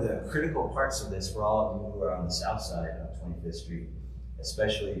 One of the critical parts of this for all of you who are on the south side of 25th Street,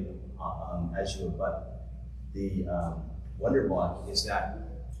 especially as you abut the Wonder Block, is that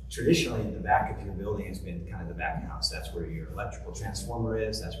traditionally the back of your building has been kind of the back house. That's where your electrical transformer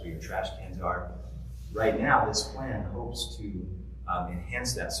is, that's where your trash cans are. Right now, this plan hopes to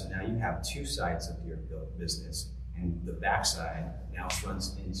enhance that. So now you have two sides of your business, and the backside now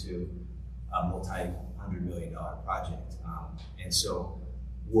runs into a multi-hundred-million-dollar project. And so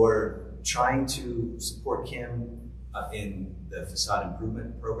we're trying to support Kim in the facade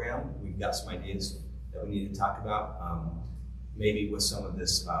improvement program. We've got some ideas that we need to talk about. Maybe with some of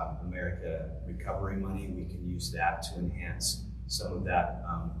this America recovery money, we can use that to enhance some of that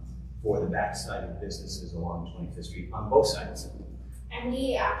for the backside of businesses along 25th Street on both sides. And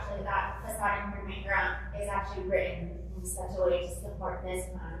we actually, that facade improvement grant is actually written in such a way to support this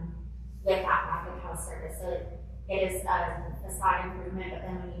one with that back of house service. So it is a facade improvement, but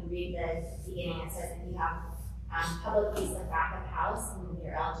then when you read the beginning, it says that you have public use of back of house, and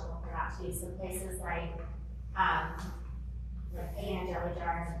you're eligible for that too. So places like Haille and Jelly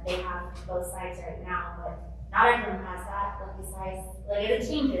Jar, they have both sides right now, but not everyone has that. Lucky size, like it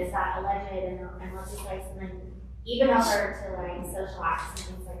changes that alleged and lucky size, and then even over to like social acts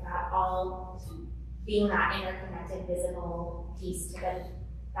and things like that, all being that interconnected, visible piece to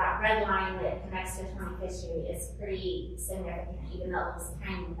that red line that connects to 25th Street is pretty significant. Even though it looks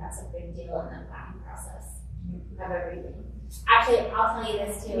tiny, that's a big deal in the planning process of everything. Actually, I'll tell you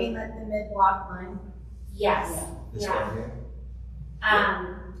this too. You mean like the mid-block line? Yes. This one here?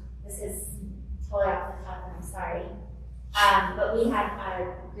 This is totally off the top, and I'm sorry. But we had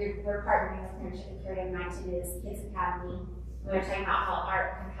a group, we're partnering with Nurture the Creative Mind to do this Kids Academy. We were talking about how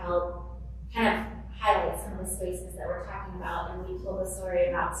art can help kind of highlight some of the spaces that we're talking about. And we told the story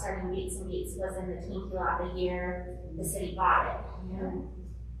about starting Beats and Beats was in the Twinkie lot the year the city bought it.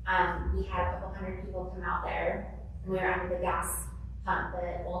 And we had a couple hundred people come out there, and we were under the gas pump,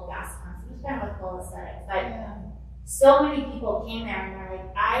 the old gas pump. It was kind of a cool aesthetic. But so many people came there and they're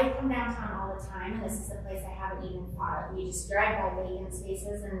like, I come downtown all the time, and this is a place I haven't even thought of. You just drive by vacant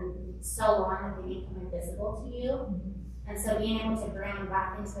spaces, and so long that they become invisible to you. And so being able to bring them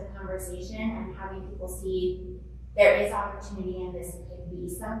back into the conversation and having people see there is opportunity and this could be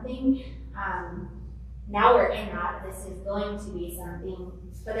something. Now we're in that, this is going to be something,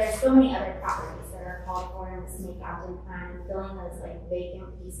 but there's so many other properties that are called for in this Make Ogden plan, and filling those like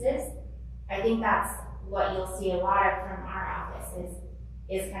vacant pieces. I think that's what you'll see a lot of from our office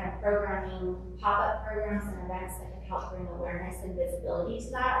is kind of programming, pop-up programs and events that can help bring awareness and visibility to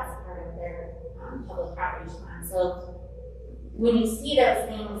that as part of their public outreach plan. So when you see those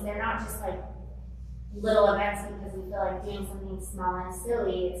things, they're not just like little events because we feel like doing something small and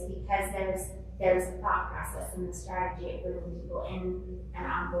silly. It's because there's a thought process and the strategy of bringing people in and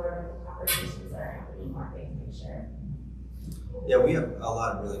on board with the conversations that are happening more big picture. Yeah, we have a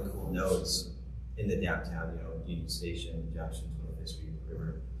lot of really cool nodes in the downtown, Union Station, Junction, 25th Street,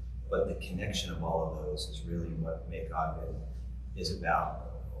 River. But the connection of all of those is really what Make Ogden is about.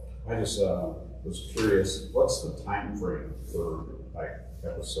 I just was curious, what's the time frame for like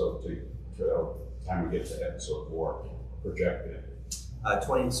episode to time we get to episode 4 projected?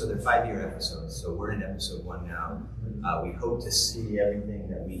 20, so they're 5-year episodes. So we're in episode 1 now. We hope to see everything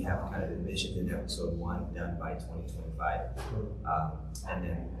that we have kind of envisioned in episode 1 done by 2025. And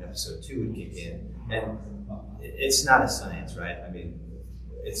then episode 2 would kick in. And it's not a science, right? I mean,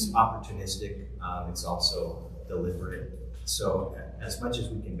 it's opportunistic. It's also deliberate. So as much as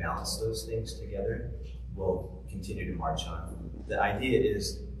we can balance those things together, we'll continue to march on. The idea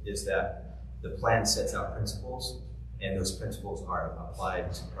is that the plan sets out principles, and those principles are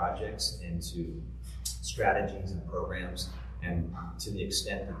applied to projects and to strategies and programs, and to the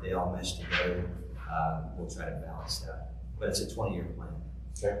extent that they all mesh together, we'll try to balance that. But it's a 20-year plan.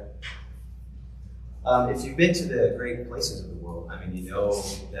 Okay. If you've been to the great places of the world, I mean, you know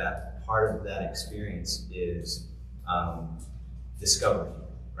that part of that experience is discovery,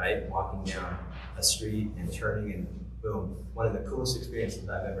 right? Walking down a street and turning and boom. One of the coolest experiences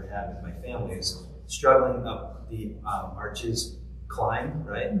I've ever had with my family is struggling up the arches climb,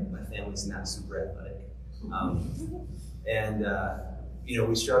 right? My family's not super athletic.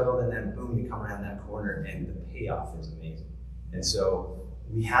 We struggled, and then boom, we come around that corner and the payoff is amazing. And so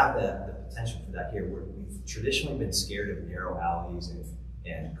we have the potential for that here. We've traditionally been scared of narrow alleys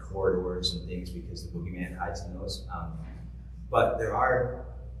and corridors and things because the boogeyman hides in those. But there are,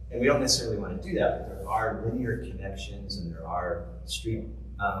 and we don't necessarily want to do that, but there are linear connections and there are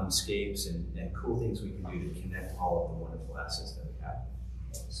streetscapes and cool things we can do to connect all of the wonderful assets that we have.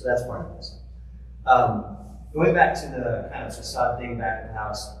 So that's part of this. Going back to the kind of facade thing back of the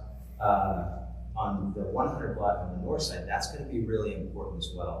house, on the 100 block on the north side, that's going to be really important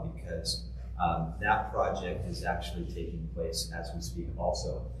as well because that project is actually taking place as we speak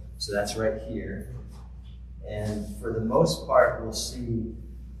also. So that's right here. And for the most part, we'll see,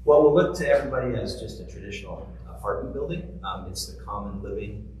 Well, we'll look to everybody as just a traditional apartment building. It's the common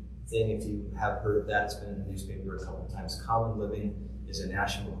living thing. If you have heard of that, it's been in the newspaper a couple of times. Common Living is a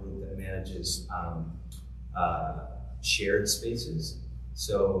national group that manages shared spaces.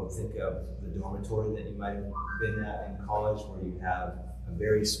 So think of the dormitory that you might have been at in college, where you have a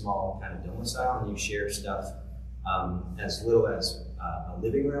very small kind of domicile and you share stuff as little as a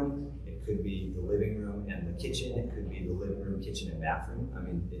living room. It could be the living room and the kitchen. It could be the living room, kitchen, and bathroom. I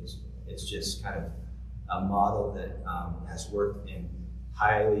mean, it's just kind of a model that has worked in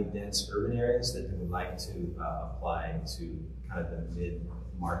highly dense urban areas that we would like to apply to kind of the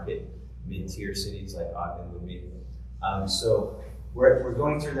mid-market, mid-tier cities like Ogden would be. So we're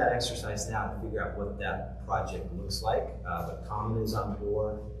going through that exercise now to figure out what that project looks like. But Common is on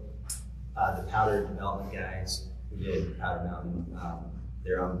board. The Powder Development guys who did Powder Mountain,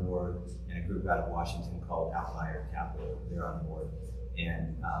 they're on board, and a group out of Washington called Outlier Capital, they're on board.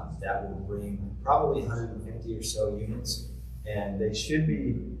 And that will bring probably 150 or so units, and they should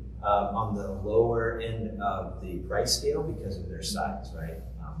be on the lower end of the price scale because of their size, right?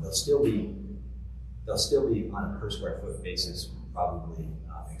 They'll still be on a per square foot basis probably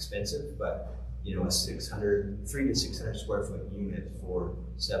expensive, but you know, a 300 to 600 square foot unit for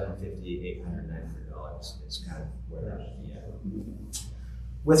 $750, $800, $900 is kind of where that should be at.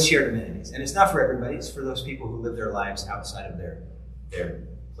 With shared amenities. And it's not for everybody, it's for those people who live their lives outside of their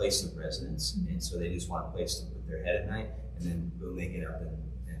place of residence. And so they just want a place to put their head at night, and then boom, they get up and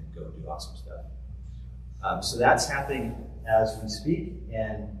go do awesome stuff. So that's happening as we speak,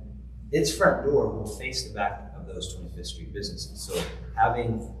 and its front door will face the back of those 25th Street businesses. So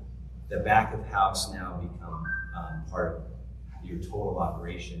having the back of house now become part of your total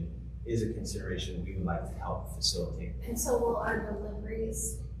operation is a consideration we would like to help facilitate. And so will our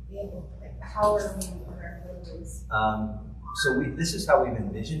deliveries be able, like, how are we going to order our deliveries? So this is how we've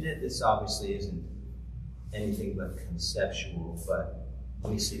envisioned it. This obviously isn't anything but conceptual, but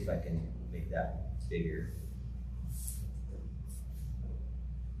let me see if I can make that bigger.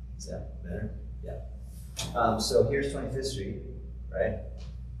 Is that better? Yeah. So here's 25th Street, right?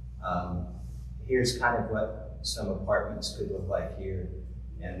 Here's kind of what some apartments could look like here.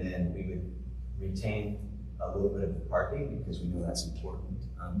 And then we would retain a little bit of the parking because we know that's important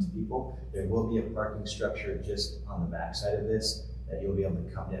to people. There will be a parking structure just on the back side of this that you'll be able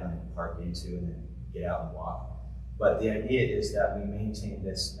to come down and park into and then get out and walk. But the idea is that we maintain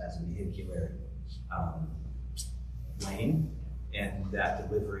this as a vehicular lane, and that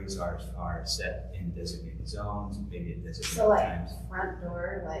deliveries are set in designated zones, maybe at designated so like times. Front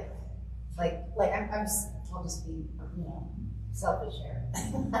door, I'll just be, you know, selfish here.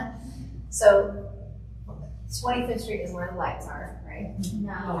 So 25th Street is where the lights are, right?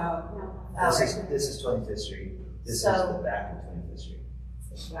 No. This is 25th Street. This is the back of 25th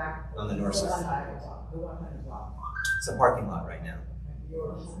Street. On the north side. It's a parking lot right now.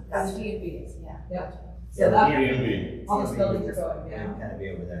 That's G&B's, yeah. Yep. Yeah, that, all those buildings are going, Yeah, yeah. kind of be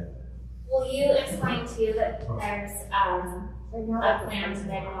over there. Will you explain too that there's a plan to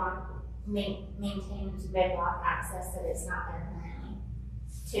bed block, maintain to bed block access that is not there currently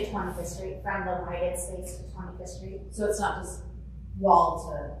to 25th Street from the lighted space to 25th Street? So it's not just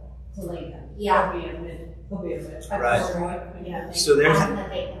wall to lane them. Yeah. There'll be a mid. Right. Yeah. So there's on the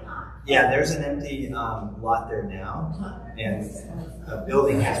vacant lot. Yeah, there's an empty lot there now, and a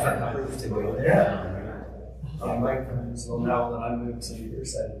building has been approved to go there. Mike from Mikkol know that I moved to your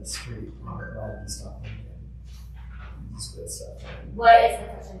side of the street, all this stuff. Just good stuff. What is the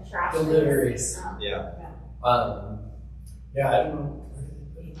question? Trash? Deliveries. Yeah. Yeah, I don't know.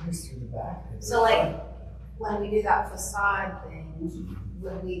 It goes through the back. So like, when we do that facade thing,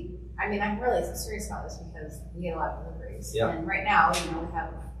 would we, I mean, I'm really serious about this because we get a lot of deliveries. Yeah. And right now, you know, we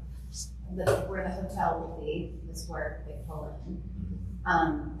have where the hotel will be is where they pull in.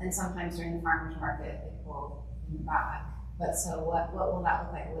 And sometimes during the farmers market, they pull in the back. But so what will that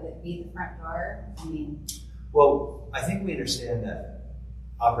look like? Would it be the front door? I mean, Well, I think we understand that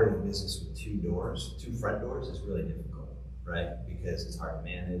operating a business with two front doors is really difficult, right? Because it's hard to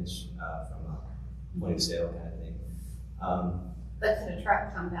manage from a point of sale kind of thing. but could a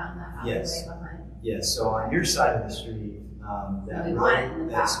truck come down that alleyway Yes. behind? Yes, so on your side of the street, that We want it in road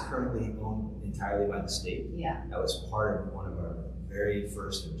the that's back. currently owned entirely by the state. Yeah. That was part of one of our very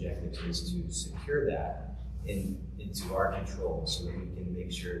first objectives, is to secure that into our control so that we can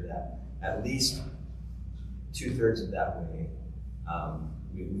make sure that at least 2/3 of that way,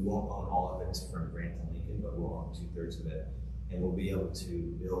 we won't own all of it from Grant to Lincoln, but we'll own 2/3 of it, and we'll be able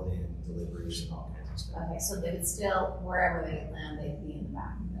to build in deliveries and all kinds of stuff. Okay, so they would still, wherever they land, they'd be in the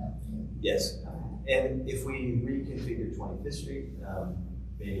back. Yes, Okay. and if we reconfigure 25th Street,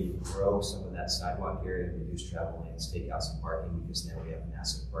 maybe grow some of that sidewalk area, reduce travel lanes, take out some parking, because now we have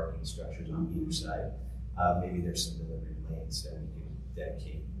massive parking structures on either side. Maybe there's some delivery lanes that we can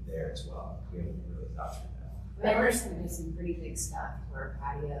dedicate there as well. We haven't really thought through that. But we're just gonna do some pretty big stuff to our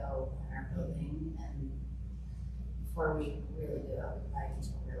patio and our building, and before we really do it, we probably need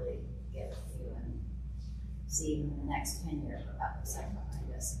to really get with you and see even in the next 10 years what that looks like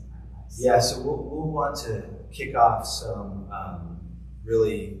behind us in front of us. Yeah, so we'll want to kick off some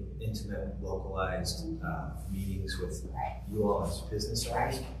really intimate, localized meetings with you all as business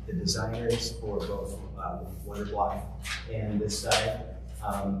owners, the designers for both Wonder Block and this side,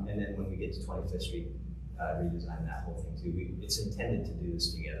 and then when we get to 25th Street, redesign that whole thing too. It's intended to do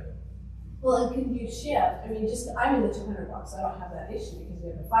this together. Well, and can you shift? I mean, I'm in the 200 block, so I don't have that issue because we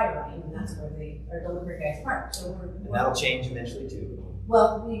have a fire lane, and that's where our delivery guys park. So and that'll change eventually too.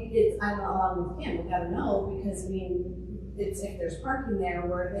 Well, I'm along with him. We got to know, because I mean, it's if there's parking there,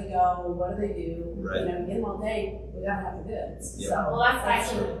 where do they go? What do they do? Right. You know, get them all day. We got to have the goods. Yep. So well, that's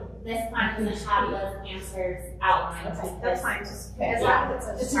actually this plan doesn't have those answers outlined. Okay, that's fine. Just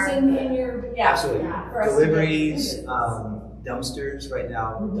because This is in your Absolutely. for us to Deliveries, get dumpsters right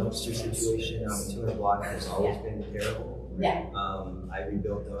now, dumpster situation on the 200 block has always been terrible. Yeah. I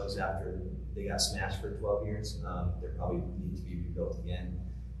rebuilt those after they got smashed for 12 years. They probably need to be rebuilt again.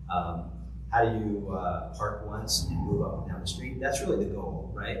 How do you park once and move up and down the street? That's really the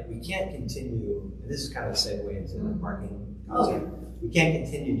goal, right? We can't continue, and this is kind of a segue into the parking concept. Okay. We can't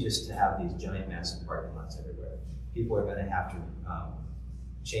continue just to have these giant, massive parking lots everywhere. People are going to have to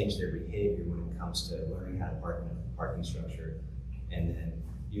change their behavior when it comes to learning how to park in a parking structure, and then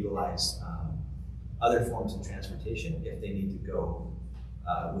utilize other forms of transportation if they need to go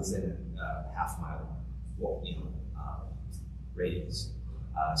within a half-mile, radius.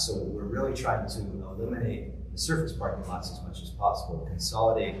 So we're really trying to eliminate the surface parking lots as much as possible,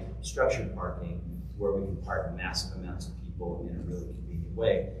 consolidate structured parking where we can park massive amounts of people in a really convenient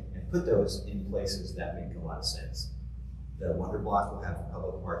way, and put those in places that make a lot of sense. The Wonder Block will have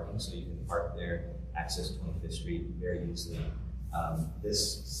public parking, so you can park there, access 25th Street very easily.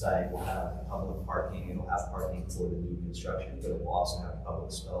 This site will have public parking. It'll have parking for the new construction, but it will also have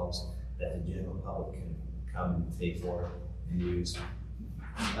public stalls that the general public can come and pay for and use.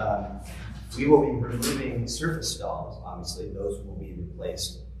 We will be removing surface stalls, obviously. Those will be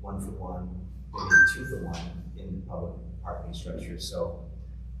replaced 1-for-1, maybe 2-for-1 in the public parking structure. So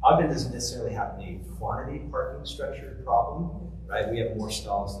Ogden doesn't necessarily have a quantity parking structure problem, right? We have more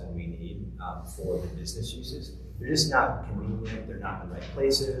stalls than we need for the business uses. They're just not convenient. They're not in the right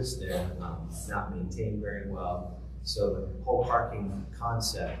places. They're not maintained very well. So the whole parking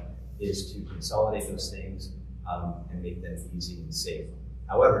concept is to consolidate those things and make them easy and safe.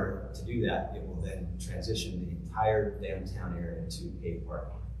 However, to do that, it will then transition the entire downtown area to paved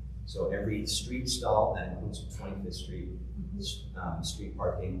parking. So every street stall, that includes 25th Street, street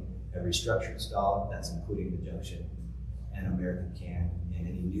parking, every structured stall, that's including the junction and American Can, and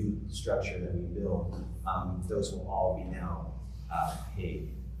any new structure that we build, those will all be now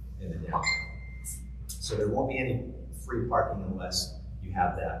paved in the downtown. So there won't be any free parking unless you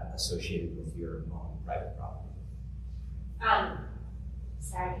have that associated with your own private property.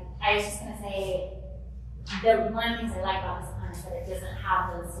 Sorry, I was just going to say, one of the things I like about this plan is that it doesn't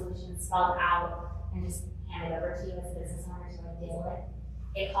have those solutions spelled out and just handed over to you as a business owner to like deal with.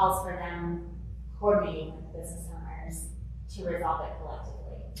 It calls for them coordinating with business owners to resolve it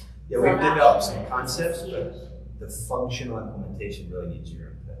collectively. Yeah, so we've developed some concepts, but the functional implementation really needs your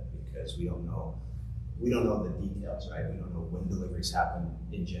input, because we don't know the details, right? We don't know when deliveries happen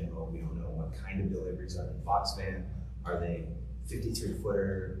in general. We don't know what kind of deliveries. Are they box van? Are they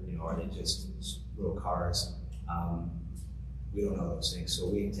 53-footer? Are they just little cars? We don't know those things. So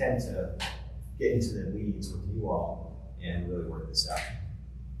we intend to get into the weeds with you all and really work this out.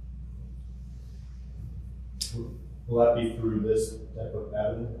 Will that be through this type of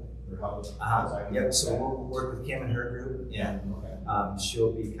avenue? Or how yep, so we'll work with Kim and her group, and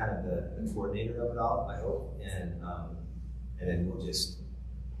she'll be kind of the coordinator of it all, I hope, and then we'll just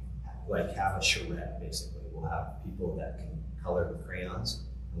have a charrette, basically. We'll have people that can color with crayons,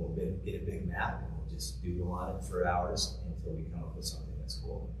 and we'll get a big map, and we'll just doodle on it for hours until we come up with something that's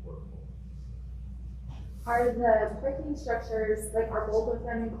cool, workable. Are the parking structures, are both of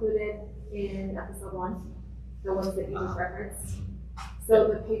them included in episode 1? The ones that you just referenced? So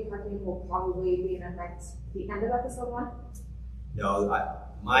the paid parking will probably be in effect at the end of episode 1? No,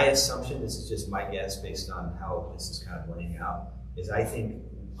 my assumption, this is just my guess based on how this is kind of laying out, is I think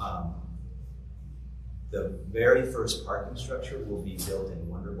the very first parking structure will be built in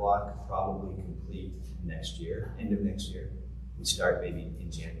Wonder Block, probably complete next year, end of next year. We start maybe in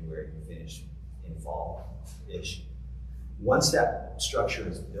January and finish in fall-ish. Once that structure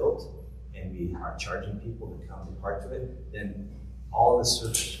is built and we are charging people to come to park to it, then all the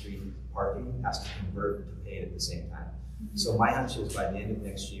surface street parking has to convert to pay it at the same time. So my hunch is by the end of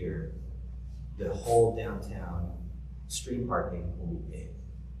next year, the whole downtown street parking will be paid.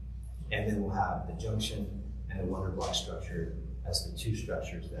 And then we'll have the junction and the wonder block structure as the two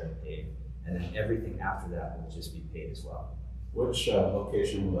structures that are paid. And then everything after that will just be paid as well. Which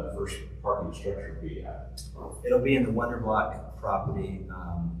location will that first parking structure be at? It'll be in the wonder block property.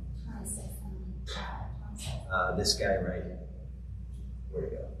 This guy right here.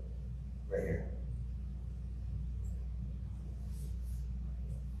 Where'd it go? Right here.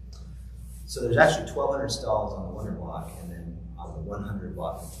 So there's actually 1,200 stalls on the wonder block, and then on the 100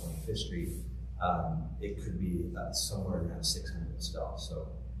 block on 25th Street, it could be somewhere around 600 stalls. So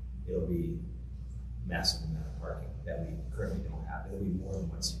it'll be a massive amount of parking that we currently don't have. It'll be more than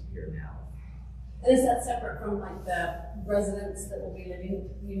what's here now. And is that separate from like the residents that will be living?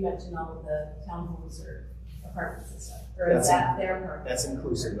 You mentioned all of the townhomes or apartments and stuff, or is that their part? That's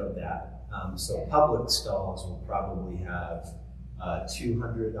inclusive of that. So public stalls will probably have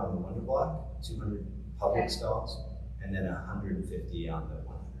 200 on the wonder block, 200 public stalls, and then 150 on the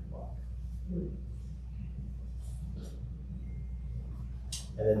 100 block.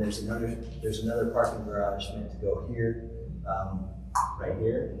 And then there's another parking garage meant to go here, right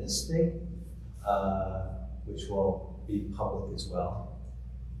here in this thing, which will be public as well.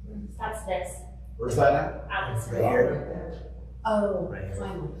 That's this. Where's that at? Out Right here. Oh, right here.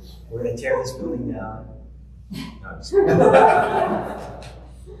 finally. We're going to tear this building down. No, I'm just kidding.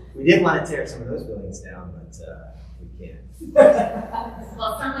 We did want to tear some of those buildings down, but we can't.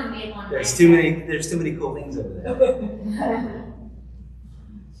 Well, someone made one. There's too many cool things over there.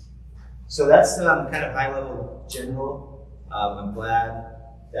 So that's kind of high level general. I'm glad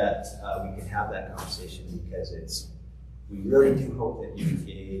that we can have that conversation because we really do hope that you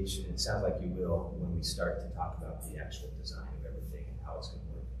engage, and it sounds like you will when we start to talk about the actual design of everything and how it's going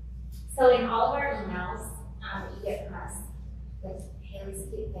to work. So in all of our emails that you get from us, with Haille's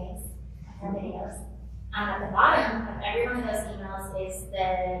cute face, her videos, at the bottom of every one of those emails is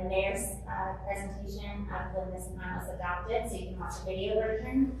the mayor's presentation of when this plan was adopted, so you can watch the video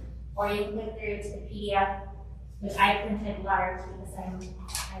version, or you can click through to the PDF, which I printed large because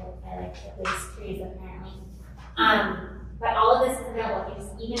I like to place trees apparently. But all of this is available.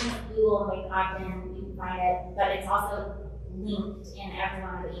 If you just even Google Make Ogden, you can find it, but it's also linked in every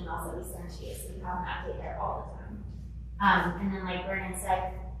one of the emails that we send to you, so you have an update there all the time. And then like Vernon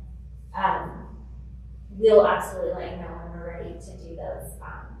said, we'll absolutely let you know when we're ready to do those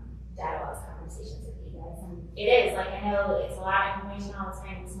dialogues, conversations with you guys. And it is, like, I know it's a lot of information all the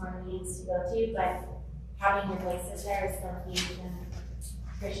time, it's more meetings to go to, but having your voices there is so huge, and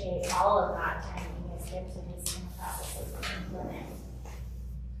appreciate all of that time that you guys give to these processes and implement.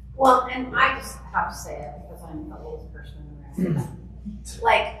 Well, and I just have to say it because I'm the oldest person in the room.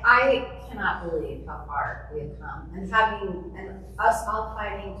 Like, I cannot believe how far we've come, and us all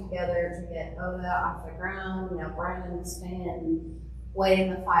fighting together to get ODA off the ground. You know, Brian Span winning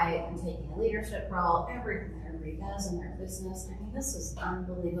the fight and taking a leadership role. Everything that everybody does in their business. I mean, this is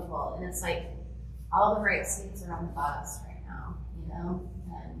unbelievable, and it's like all the right seats are on the bus right now. You know,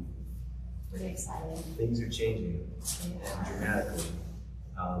 and pretty exciting. Things are changing dramatically.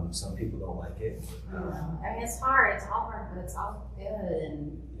 Some people don't like it. I mean, it's hard. It's all hard, but it's all good,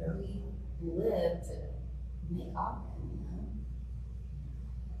 and we live to make Ogden.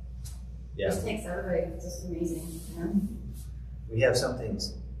 You know, it just takes everybody. It's just amazing. You know? We have some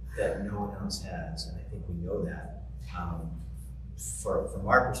things that no one else has, and I think we know that. From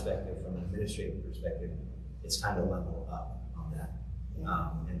our perspective, from an administrative perspective, it's time to level up on that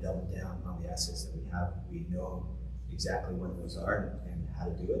and double down on the assets that we have. We know exactly what those are and how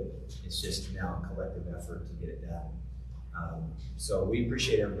to do it. It's just now a collective effort to get it done. So we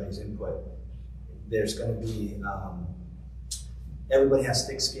appreciate everybody's input. There's going to be, everybody has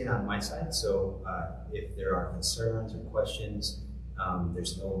thick skin on my side, so if there are concerns or questions,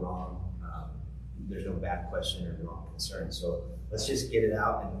 there's no wrong, there's no bad question or wrong concern. So let's just get it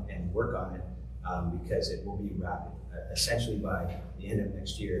out and work on it because it will be rapid. Essentially by the end of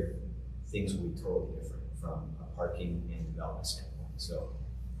next year, things will be totally different from a parking and development standpoint. So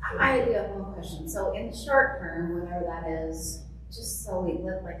I do have one question. So in the short term, whatever that is, just so we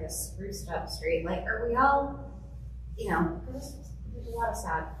live like a spruced up street, like are we all, you know, there's a lot of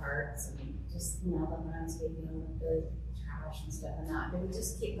sad parts and just, you know, the landscaping and the trash and stuff and that. Do we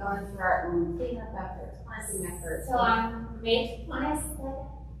just keep going through our own cleanup efforts, planting efforts? So on May 22nd,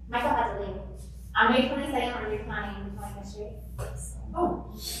 Mikkol had to leave. On May 22nd, we're replanting 25th Street. Oh.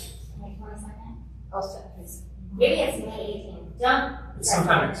 May 22nd? Oh, so it's, Maybe it's May 18th. Don't. It's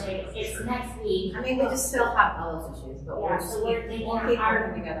sometime next week. It's next week. I mean, we just still have all those issues, but Yeah, we'll so we're digging we'll out keep our,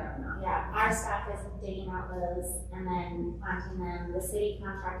 working together on that. yeah, our staff is digging out those and then planting them. The city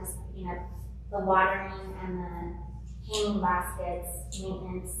contract is picking up the watering and the hanging baskets,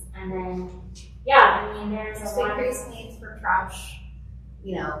 maintenance, and then, yeah, I mean, there's Just a lot of. increased needs for trash,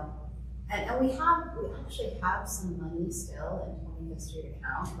 you know, and we actually have some money still in 25th Street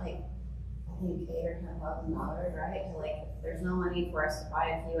account, like, I think $8,000 or $10,000, right? To like, there's no money for us to buy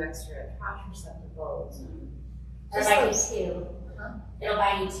a few extra trash receptacles and. It'll buy you two. Huh? It'll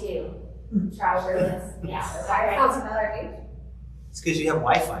buy you two. Trousers, yeah. $5,000 each? It's because you have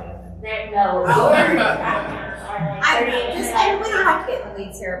Wi-Fi in them. There, no, our tractors are like I 30 don't know, just, and we don't have to get in the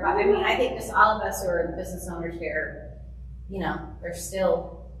weeds here, but I mean, I think just all of us who are the business owners here, you know, there's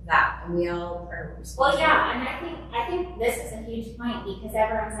still that, and we all are responsible. Well, yeah, and I think this is a huge point because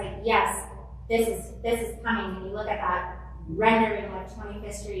everyone's like, yes, this is coming, and you look at that rendering of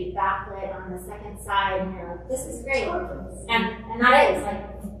 25th Street backlit on the second side, and you're like, this is great, and that is like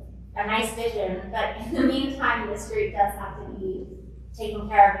a nice vision, but in the meantime, the street does have to be taken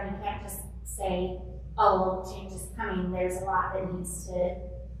care of, and you can't just say, oh, well, change is coming. There's a lot that needs to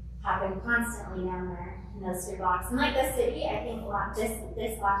happen constantly down there in those three blocks. And like the city, I think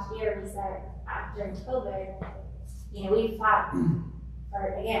this last year, we said during COVID, you know, we fought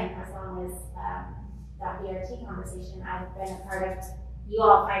for, again, as long as that BRT conversation, I've been a part of you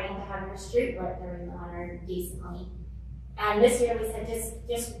all fighting to have your street lit during the winter decently. And this year we said,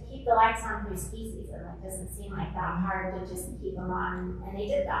 just keep the lights on through ski season. It doesn't seem like that hard to just keep them on. And they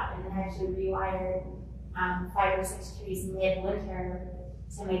did that. And they actually rewired 5 or 6 trees mid-winter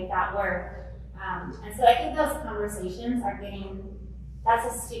to make that work. And so I think those conversations are that's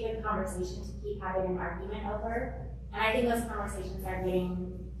a stupid conversation to keep having an argument over. And I think those conversations are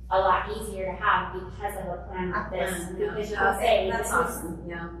getting a lot easier to have because of a plan like this. Because you can say,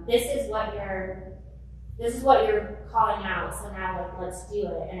 this is what you're calling out, so now let's do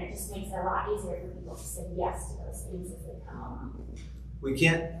it. And it just makes it a lot easier for people to say yes to those things as they come along.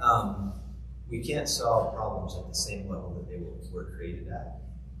 We can't solve problems at the same level that they were created at.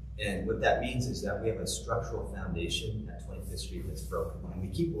 And what that means is that we have a structural foundation at 25th Street that's broken. And we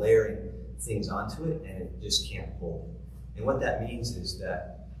keep layering things onto it, and it just can't hold. And what that means is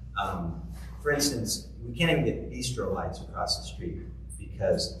that, for instance, we can't even get bistro lights across the street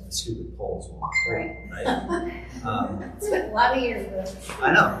because the stupid poles won't hold, right? It's been a lot of years ago.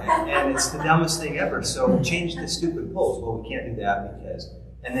 I know, and it's the dumbest thing ever. So change the stupid poles. Well, we can't do that because,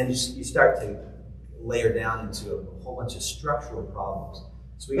 and then you start to layer down into a whole bunch of structural problems.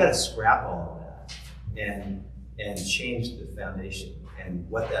 So we got to scrap all of that and change the foundation. And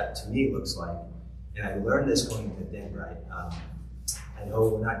what that to me looks like, and I learned this going to Denver. I know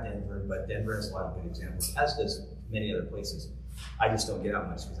we're not Denver, but Denver has a lot of good examples, as does many other places. I just don't get out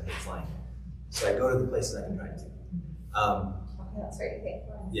much because I hate flying. So I go to the places I can drive to. Okay, that's right, you hate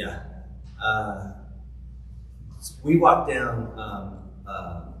flying. Yeah. We walked down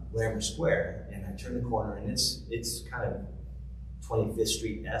Larimer Square, and I turned the corner, and it's kind of 25th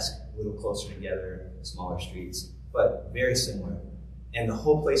Street-esque, a little closer together, smaller streets, but very similar. And the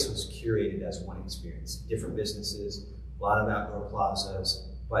whole place was curated as one experience. Different businesses, a lot of outdoor plazas,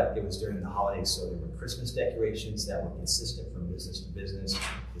 but it was during the holidays, so there were Christmas decorations that were consistent from business to business.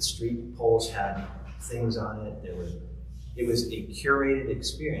 The street poles had things on it. It was a curated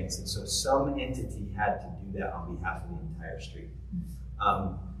experience, and so some entity had to do that on behalf of the entire street.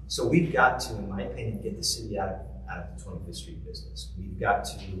 So we've got to, in my opinion, get the city out of the 25th Street business. We've got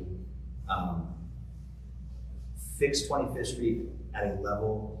to fix 25th Street at a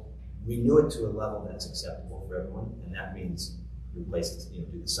level, renew it to a level that's acceptable for everyone, and that means replace, do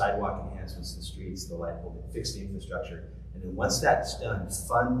the sidewalk enhancements, the streets, the light pole, fix the infrastructure, and then once that's done,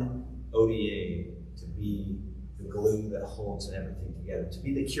 fund ODA to be the glue that holds everything together, to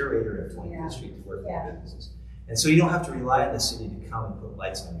be the curator of 25th Street to work with businesses. And so you don't have to rely on the city to come and put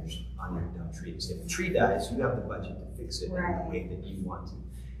lights on your dumb trees. If a tree dies, you have the budget to fix it in the way that you want to.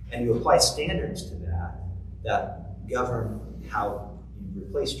 And you apply standards to that govern how you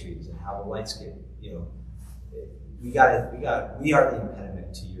replace trees and how the lights get, we are the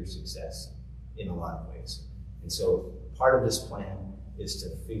impediment to your success in a lot of ways. And so part of this plan is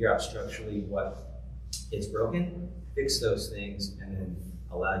to figure out structurally what is broken, fix those things, and then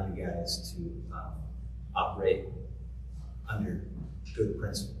allow you guys to operate under good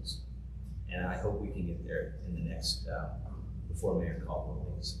principles. And I hope we can get there in the next, before Mayor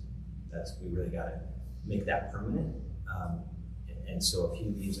Caldwell leaves. We really got to make that permanent. And so if he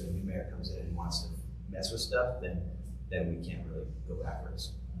leaves and a new mayor comes in and wants to mess with stuff, then then we can't really go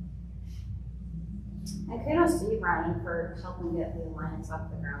backwards. And kudos to you, Brian, for helping get the alliance off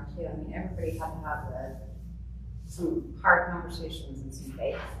the ground too. I mean, everybody had to have some hard conversations and some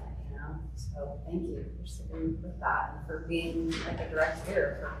faith, you know. So thank you for sticking with that and for being like a direct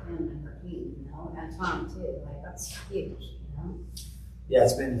ear for him and for Keith, you know, and Tom too. Like that's huge, you know. Yeah,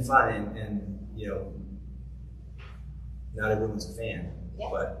 it's been fun, and you know, not everyone's a fan,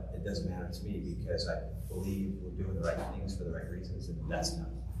 but it doesn't matter to me because I believe we're doing the right things for the right reasons, and that's enough.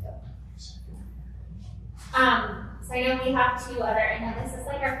 So I know we have two other, I know this is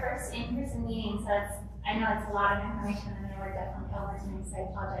like our first in-person meeting, so I know it's a lot of information and we're definitely over time, so I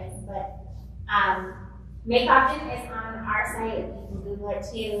apologize, but Make Ogden is on our site. You can Google it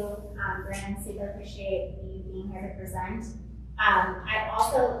too. Brandon, super appreciate you being here to present.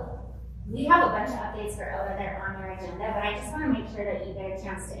 We have a bunch of updates for ODA that are on your agenda, but I just want to make sure that you get a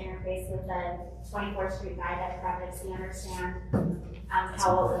chance to interface with the 24th Street Viaduct project so you understand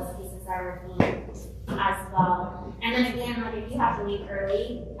how all those pieces are working as well. And then again, like if you have to leave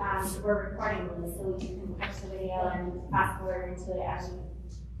early, we're recording these so you can watch the video and fast forward into it as you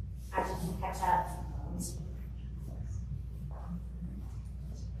can catch up.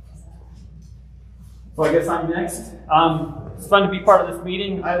 So I guess I'm next. It's fun to be part of this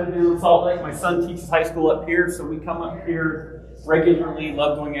meeting. I live in Salt Lake. My son teaches high school up here, so we come up here regularly.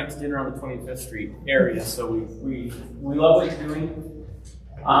 Love going out to dinner on the 25th Street area, so we love what you're doing.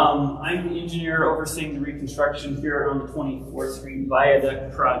 I'm the engineer overseeing the reconstruction here on the 24th Street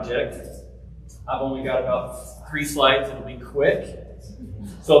Viaduct project. I've only got about 3 slides. It'll be quick.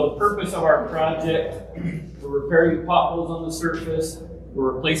 So the purpose of our project, we're repairing the potholes on the surface.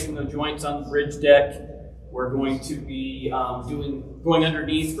 We're replacing the joints on the bridge deck. We're going to be going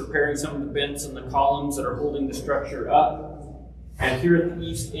underneath, repairing some of the bends in the columns that are holding the structure up. And here at the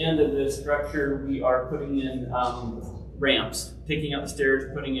east end of this structure, we are putting in ramps, taking out the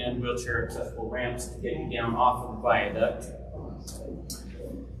stairs, putting in wheelchair accessible ramps to get you down off of the viaduct.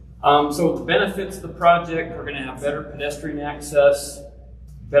 So the benefits of the project, we're going to have better pedestrian access,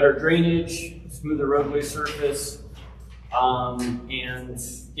 better drainage, smoother roadway surface, and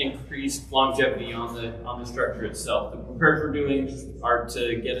increased longevity on the structure itself. The repairs we're doing are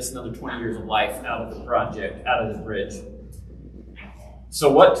to get us another 20 years of life out of the project, out of the bridge. So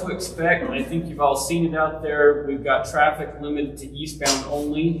what to expect? I think you've all seen it out there. We've got traffic limited to eastbound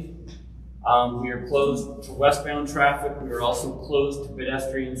only. We are closed to westbound traffic. We are also closed to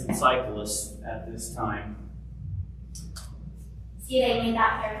pedestrians and cyclists at this time. See, they made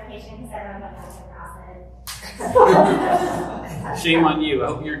that clarification because everyone got to cross it. Shame on you. I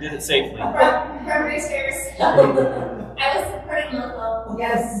hope you did it safely. From Roosters. I was supporting local.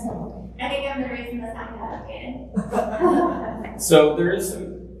 Yes. I think I'm the reason that's not complicated. So there is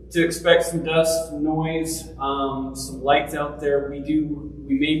to expect some dust, some noise, some lights out there. We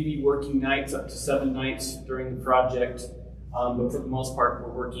may be working nights, up to 7 nights during the project, but for the most part,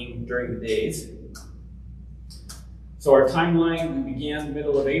 we're working during the days. So our timeline, we began the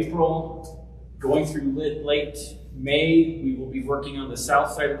middle of April. Going through late May, we will be working on the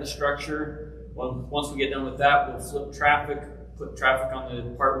south side of the structure. Once we get done with that, we'll flip traffic, put traffic on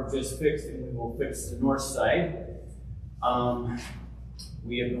the part we just fixed, and we will fix the north side.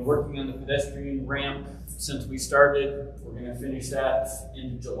 We have been working on the pedestrian ramp since we started. We're going to finish that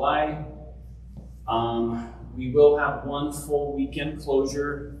in July. We will have 1 full weekend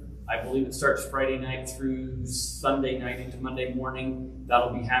closure. I believe it starts Friday night through Sunday night into Monday morning.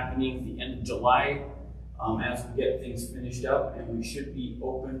 That'll be happening the end of July as we get things finished up, and we should be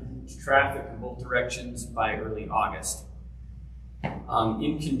open to traffic in both directions by early August.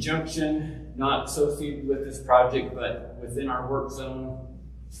 In conjunction, not associated with this project, but within our work zone,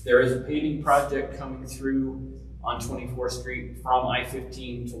 there is a paving project coming through on 24th Street from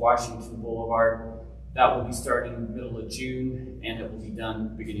I-15 to Washington Boulevard. That will be starting in the middle of June, and it will be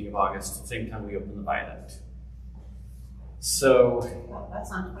done beginning of August, same time we open the viaduct. So,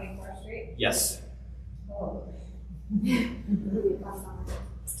 that's on 24th Street? Yes. Oh.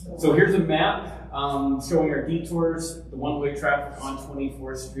 So here's a map showing our detours, the one-way traffic on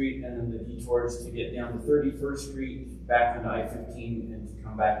 24th Street, and then the detours to get down to 31st Street, back onto I-15, and to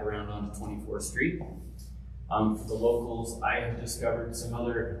come back around onto 24th Street. For the locals, I have discovered some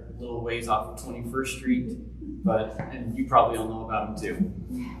other little ways off of 21st Street, and you probably all know about them too.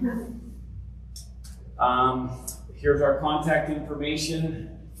 Here's our contact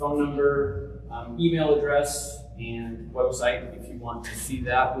information, phone number, email address, and website if you want to see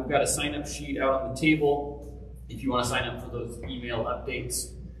that. We've got a sign-up sheet out on the table. If you want to sign up for those email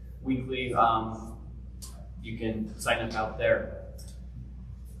updates weekly, you can sign up out there.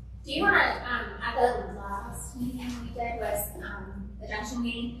 Do you want to, at the last meeting we did was the junction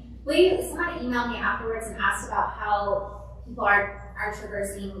meeting, someone emailed me afterwards and asked about how people are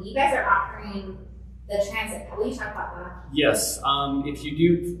traversing. You guys are offering the transit. Will you talk about that? Yes, if you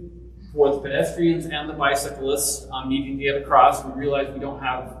do, for the pedestrians and the bicyclists needing to get across, we realize we don't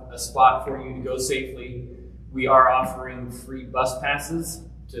have a spot for you to go safely. We are offering free bus passes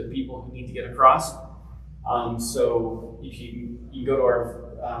to people who need to get across. So if you go to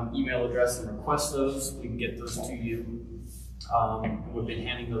our email address and request those, we can get those to you. We've been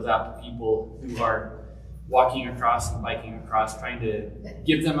handing those out to people who are walking across and biking across, trying to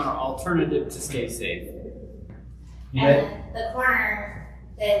give them an alternative to stay safe. And the corner,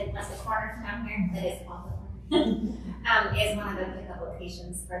 the corner down here, that is called the corner, is one of the pickup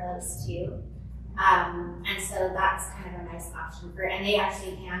locations for those two. And so that's kind of a nice option for, and they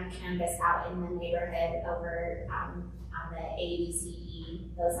actually can canvas out in the neighborhood over on the A, B, C,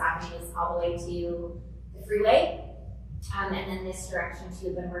 E, those avenues all the way to the freeway. And then this direction too,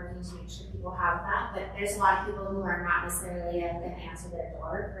 we've been working to make sure people have that. But there's a lot of people who are not necessarily going to answer their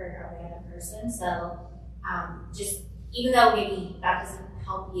door for a random person. So just, even though maybe that doesn't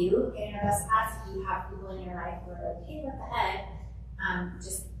help you getting a bus pass, if you have people in your life who are like, hey, what the heck,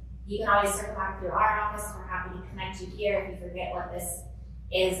 just, you can always circle back through our office, and we're happy to connect you here if you forget what this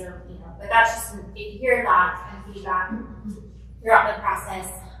is, or, you know, but that's just, if you hear that kind of feedback throughout the process,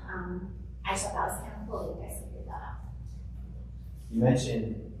 I just thought that was kind of cool that you guys figured that out. You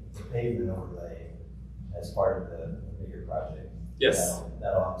mentioned the pavement overlay as part of the bigger project. Yes.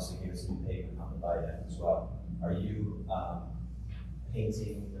 That'll obviously give us new pavement on the viaduct as well. Are you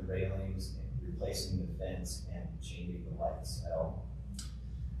painting the railings, and replacing the fence, and changing the lights at all?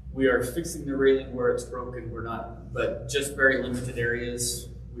 We are fixing the railing where it's broken. We're not, but just very limited areas.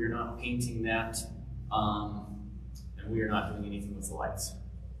 We are not painting that, and we are not doing anything with the lights.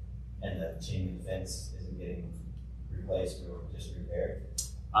 And the chain link fence isn't getting replaced or just repaired?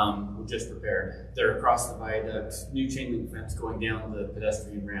 We're just repaired. They're across the viaduct, new chain link fence going down the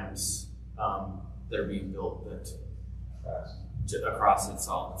pedestrian ramps that are being built, but across it's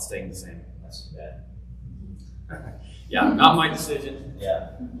all staying the same. That's too bad. Yeah, not my decision.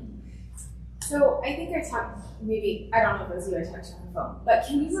 Yeah. So I think I talked, maybe, I don't know if it was you I talked on the phone, but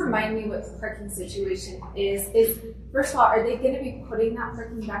can you remind me what the parking situation is? First of all, are they going to be putting that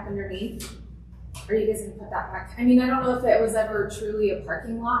parking back underneath? Are you guys going to put that back? I mean, I don't know if it was ever truly a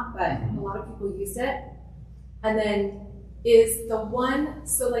parking lot, but a lot of people used it. And then is the one,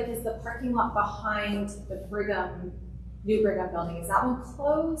 so like is the parking lot behind the new Brigham building, is that one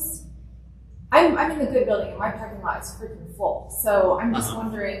closed? I'm in the good building and my parking lot is freaking full. So I'm just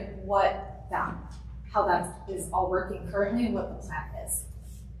wondering how that is all working currently and what the plan is.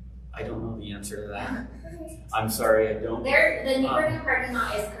 I don't know the answer to that. I'm sorry, I don't. The new Brigham parking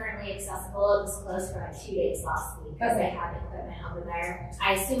lot is currently accessible. It was closed for like 2 days last week because they had equipment over there.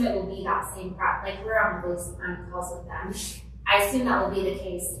 I assume it will be that same like we're on calls with them. I assume that will be the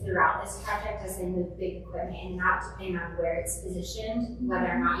case throughout this project as they move big equipment and not depending on where it's positioned, whether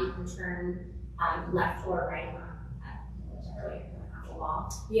or not you can turn left or right on whichever way you're going on the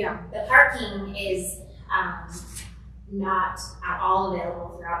wall. Yeah. The parking is not at all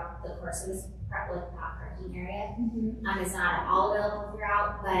available throughout the course of this parking area. It's not at all available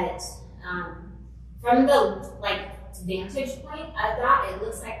throughout, but from the vantage point of that, it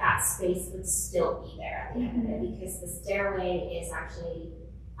looks like that space would still be there at the end of it because the stairway is actually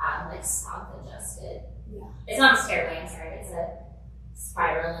south adjusted. Yeah. It's not a stairway, I'm sorry, it's a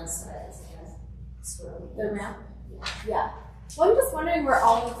spiral instead of a swirly. The ramp? Yeah. Well, I'm just wondering where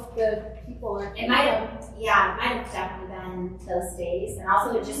all of the people are. It might have definitely been those days, and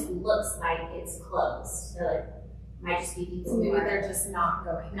also it just looks like it's closed. So it might just be people maybe who are they're just not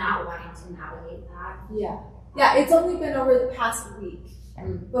going, not wanting to navigate that. Yeah. Yeah, it's only been over the past week.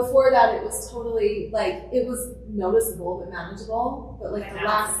 Before that, it was totally, it was noticeable but manageable. But the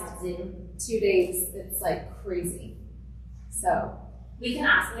last 2 days, it's crazy. So. We can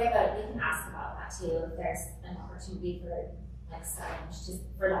ask about that too, if there's an opportunity for signage, just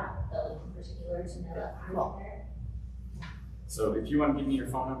for that building in particular to know that I'm there. So if you want to give me your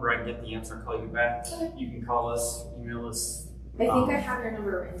phone number, I can get the answer and call you back. Okay. You can call us, email us. I think I have your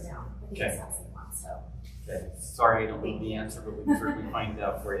number written down. I think okay. it's that same one, so. Okay. Sorry, I don't know the answer, but we can certainly find it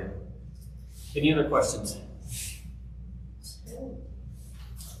out for you. Any other questions?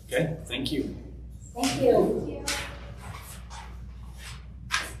 Okay, thank you. Thank you.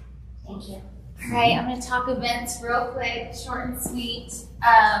 Thank you. All right, I'm going to talk events real quick, short and sweet.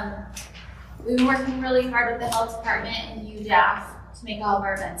 We've been working really hard with the health department and UDOT to make all of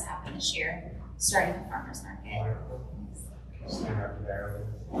our events happen this year, starting with Farmers Market.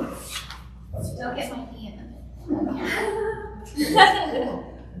 Don't get my pee in the middle.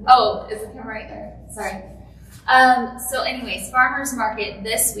 Oh, is the camera right there? Sorry. So anyways, Farmers Market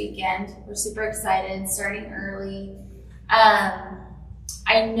this weekend. We're super excited, starting early.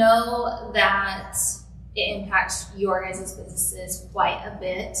 I know that it impacts your guys' businesses quite a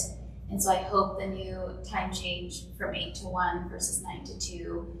bit. And so I hope the new time change from 8 to 1 versus 9 to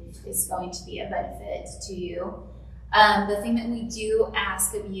 2 is going to be a benefit to you. The thing that we do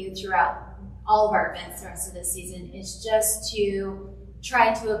ask of you throughout all of our events the rest of this season is just to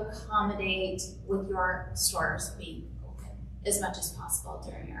try to accommodate with your stores being open as much as possible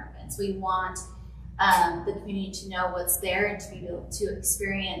during our events. We want the community to know what's there and to be able to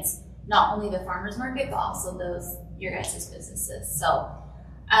experience not only the farmers market, but also those your guys' businesses. So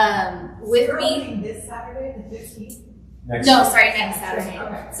with me this Saturday, the 15th. Next Saturday.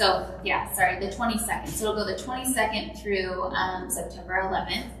 Okay. So yeah, sorry, the 22nd. So it'll go the 22nd through September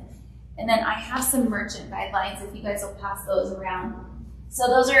 11th. And then I have some merchant guidelines if you guys will pass those around. So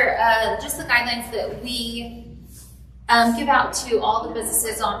those are just the guidelines that we give out to all the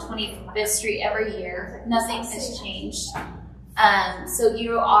businesses on 25th Street every year. Nothing has changed. So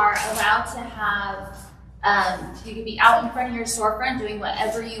you are allowed to have, you can be out in front of your storefront doing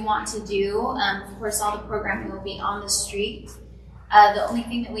whatever you want to do. Of course, all the programming will be on the street. The only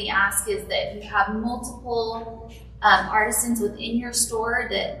thing that we ask is that if you have multiple artisans within your store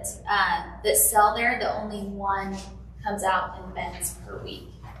that sell there, that only one comes out and vends per week.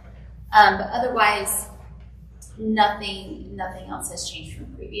 But otherwise, nothing else has changed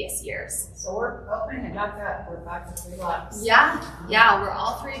from previous years. So we're opening it back up. We're back to 3 blocks. Yeah, we're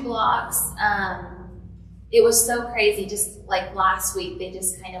all 3 blocks. It was so crazy, just like last week, they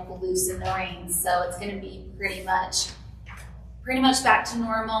just kind of loosened the reins. So it's gonna be pretty much back to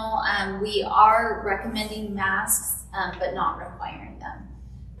normal. We are recommending masks, but not requiring them.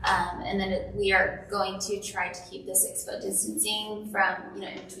 And then we are going to try to keep the 6-foot distancing from,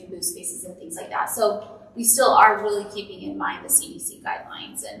 in between booth spaces and things like that. So we still are really keeping in mind the CDC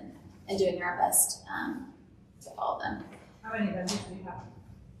guidelines and doing our best to follow them. How many vendors do you have?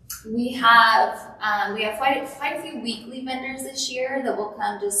 We have quite a few weekly vendors this year that will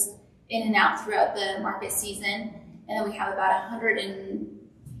come just in and out throughout the market season. And then we have about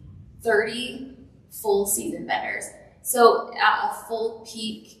 130 full season vendors. So at a full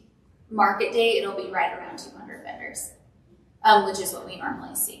peak market day, it'll be right around 200 vendors, which is what we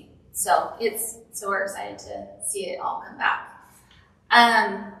normally see. So we're excited to see it all come back.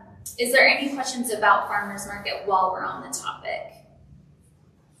 Is there any questions about Farmers Market while we're on the topic?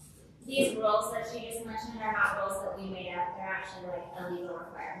 These rules that she just mentioned are not rules that we made up. They're actually like a legal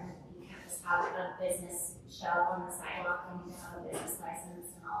requirement. You can't just have a business show up on the sidewalk and you have a business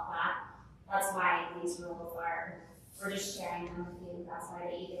license and all of that. That's why these rules are, we're just sharing them with you. That's why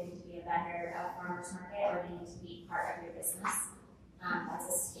they either need to be a vendor of a farmer's market or they need to be part of your business. That's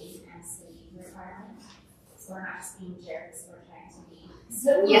a state and city requirement. So we're not just being jerks, we're trying to be.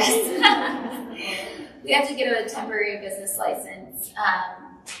 Yes. We have to give a temporary business license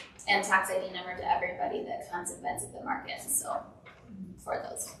and tax ID number to everybody that comes and vends at the market. So for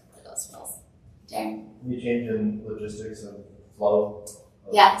those rules. Darren? You change in logistics of flow?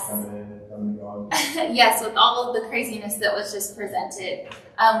 Yes. Coming in and coming and going? Yes, with all of the craziness that was just presented,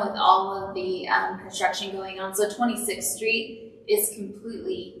 with all of the construction going on. So 26th Street is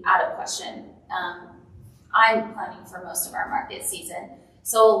completely out of question. I'm planning for most of our market season.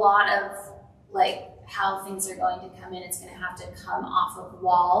 So a lot of like how things are going to come in, it's going to have to come off of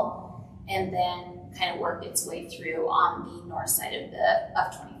Wall and then kind of work its way through on the north side of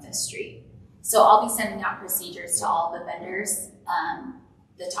 25th Street. So I'll be sending out procedures to all the vendors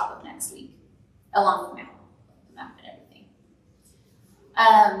the top of next week, along with the map and everything.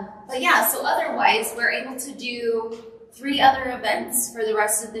 But yeah, so otherwise we're able to do 3 other events for the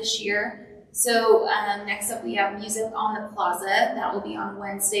rest of this year. So next up we have Music on the Plaza. That will be on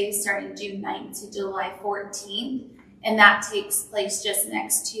Wednesday starting June 9th to July 14th. And that takes place just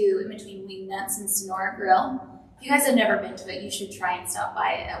next to, in between Wingnuts and Sonora Grill. If you guys have never been to it, you should try and stop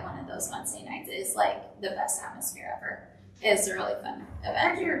by it at one of those Wednesday nights. It is like the best atmosphere ever. It's a really fun event. I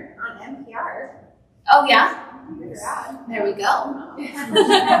heard you're on NPR. Oh yeah? There we go.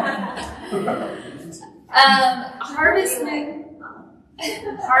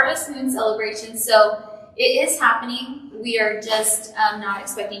 Harvest Moon celebration. So it is happening. We are just not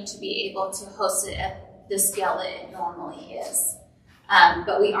expecting to be able to host it at the scale that it normally is.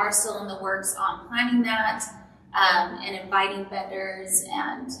 But we are still in the works on planning that and inviting vendors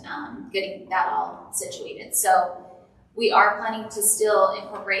and getting that all situated. So we are planning to still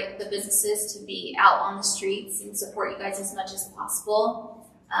incorporate the businesses to be out on the streets and support you guys as much as possible.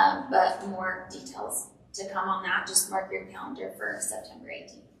 but more details to come on that. Just mark your calendar for September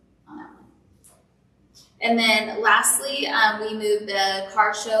 18th on that one. And then lastly, we moved the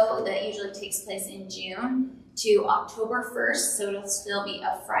car show that usually takes place in June to October 1st, so it'll still be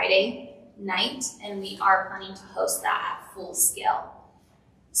a Friday night, and we are planning to host that at full scale.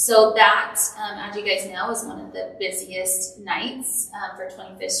 So that, as you guys know, is one of the busiest nights for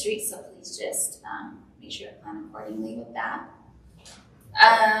 25th Street, so please just make sure to plan accordingly with that.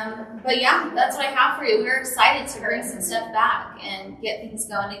 But yeah, that's what I have for you. We're excited to bring some stuff back and get things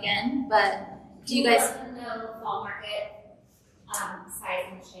going again, but do you guys know fall market size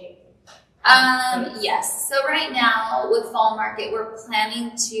and shape? Yes. So right now with fall market, we're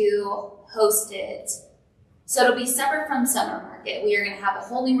planning to host it. So it'll be separate from summer market. We are going to have a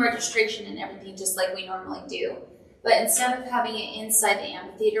whole new registration and everything just like we normally do. But instead of having it inside the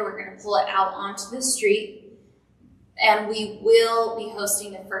amphitheater, we're going to pull it out onto the street. And we will be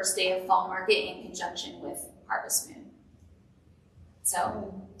hosting the first day of fall market in conjunction with Harvest Moon.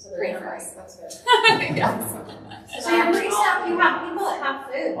 So great for us. That's good. So you're pretty stuff. You have people that have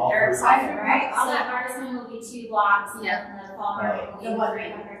food. They're excited, right? So Harvest Moon will be 2 blocks, and the fall market will be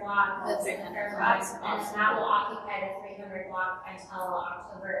 300 blocks. That's 300 blocks, and that will occupy the 300 block until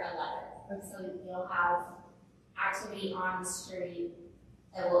October 11th. So you'll have activity on the street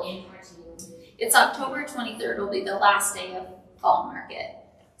that will impact you. It's October 23rd will be the last day of fall market.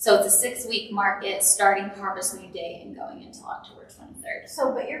 So it's a 6-week market starting Harvest Moon Day and going until October 23rd.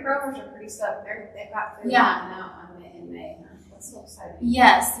 So, but your growers are pretty stoked. They've got food out in May. That's so exciting.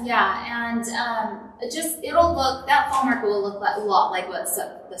 Yes, yeah, and it'll look, that fall market will look like, a lot like what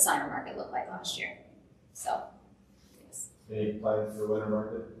the summer market looked like last year. So, yes. Any plans for winter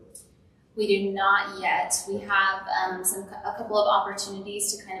market? We do not yet. We have a couple of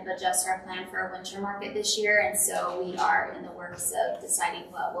opportunities to kind of adjust our plan for a winter market this year, and so we are in the works of deciding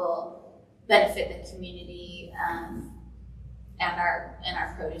what will benefit the community and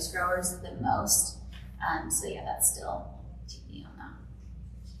our produce growers the most. So yeah, that's still TBD on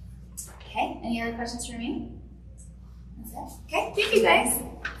that. Okay, any other questions for me? That's it. Okay, thank you guys.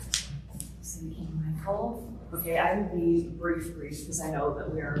 Mikkol. Okay, I will be brief because I know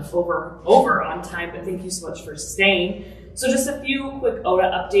that we are over on time, but thank you so much for staying. So just a few quick ODA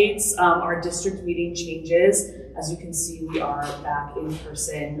updates. Our district meeting changes. As you can see, we are back in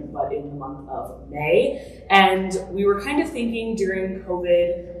person, but in the month of May. And we were kind of thinking during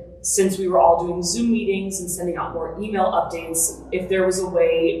COVID, since we were all doing Zoom meetings and sending out more email updates, if there was a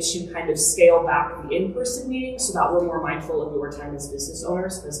way to kind of scale back the in-person meetings so that we're more mindful of your time as business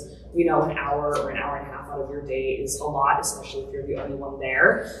owners, because we know an hour or an hour and a half out of your day is a lot, especially if you're the only one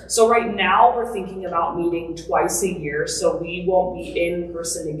there. So right now we're thinking about meeting twice a year, so we won't be in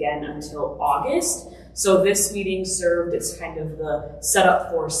person again until August. So this meeting served as kind of the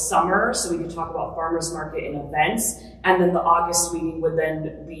setup for summer, so we can talk about farmers market and events. And then the August meeting would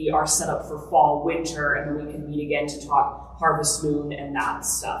then be our setup for fall, winter, and then we can meet again to talk Harvest Moon and that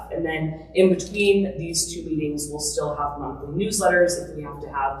stuff. And then in between these 2 meetings, we'll still have monthly newsletters. If we have to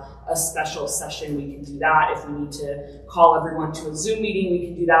have a special session, we can do that. If we need to call everyone to a Zoom meeting, we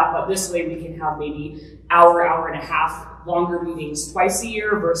can do that. But this way we can have maybe hour and a half longer meetings twice a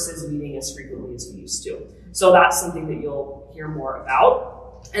year versus meeting as frequently as we used to. So that's something that you'll hear more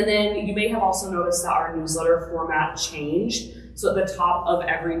about. And then you may have also noticed that our newsletter format changed. So at the top of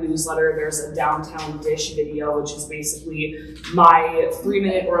every newsletter, there's a downtown dish video, which is basically my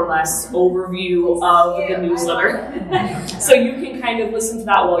 3-minute or less overview of the newsletter. So you can kind of listen to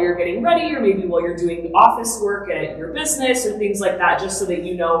that while you're getting ready, or maybe while you're doing office work at your business or things like that, just so that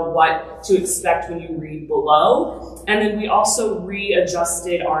you know what to expect when you read below. And then we also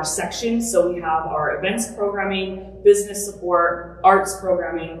readjusted our sections. So we have our events programming, business support, arts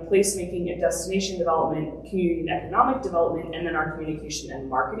programming, placemaking and destination development, community and economic development, and then our communication and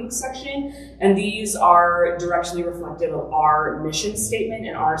marketing section. And these are directly reflective of our mission statement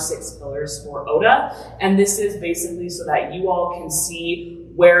and our 6 pillars for ODA. And this is basically so that you all can see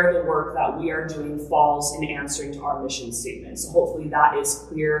where the work that we are doing falls in answering to our mission statement. So hopefully that is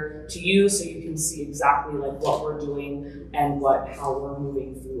clear to you, so you can see exactly like what we're doing and how we're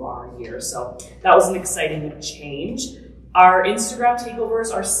moving through our year. So that was an exciting change. Our Instagram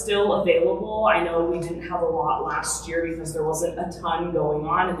takeovers are still available. I know we didn't have a lot last year because there wasn't a ton going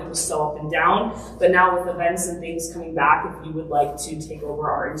on and it was so up and down. But now with events and things coming back, if you would like to take over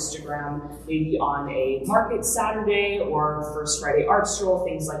our Instagram, maybe on a market Saturday or First Friday art stroll,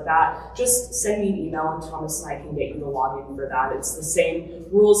 things like that, just send me an email and Thomas and I can get you the login for that. It's the same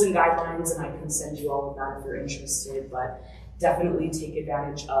rules and guidelines and I can send you all of that if you're interested. But definitely take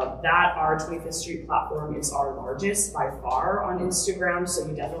advantage of that. Our 25th Street platform is our largest by far on Instagram, so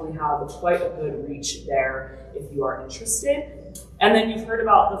you definitely have quite a good reach there if you are interested. And then you've heard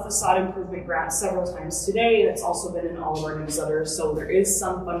about the facade improvement grant several times today. It's also been in all of our newsletters, so there is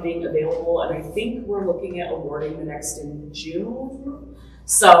some funding available, and I think we're looking at awarding the next in June.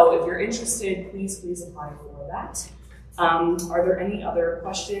 So if you're interested, please apply for that. Are there any other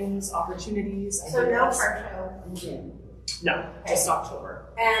questions, opportunities? So no car show in June? No, just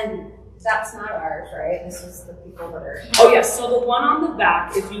October. And that's not ours, right? This is the people that are. Oh yes, so the one on the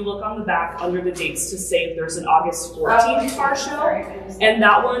back, if you look on the back under the dates to save, there's an August 14th car show. And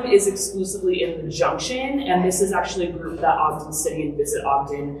that one is exclusively in the Junction. And this is actually a group that Ogden City and Visit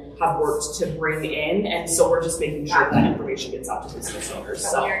Ogden have worked to bring in. And so we're just making sure that information gets out to business owners.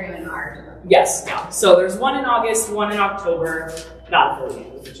 So we are doing ours. Yes, yeah. So there's one in August, one in October, not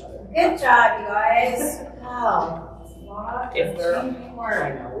affiliated with each other. Good job, you guys. Wow. If there are, I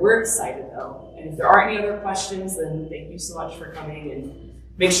know, we're excited though. And if there aren't any other questions, then thank you so much for coming, and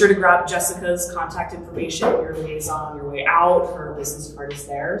make sure to grab Jessica's contact information, your liaison on your way out. Her business card is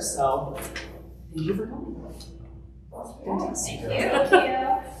there. So thank you for coming. Thank you.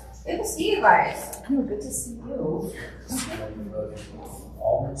 Good to see you guys. Oh, good to see you.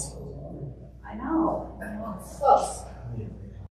 I know. Close.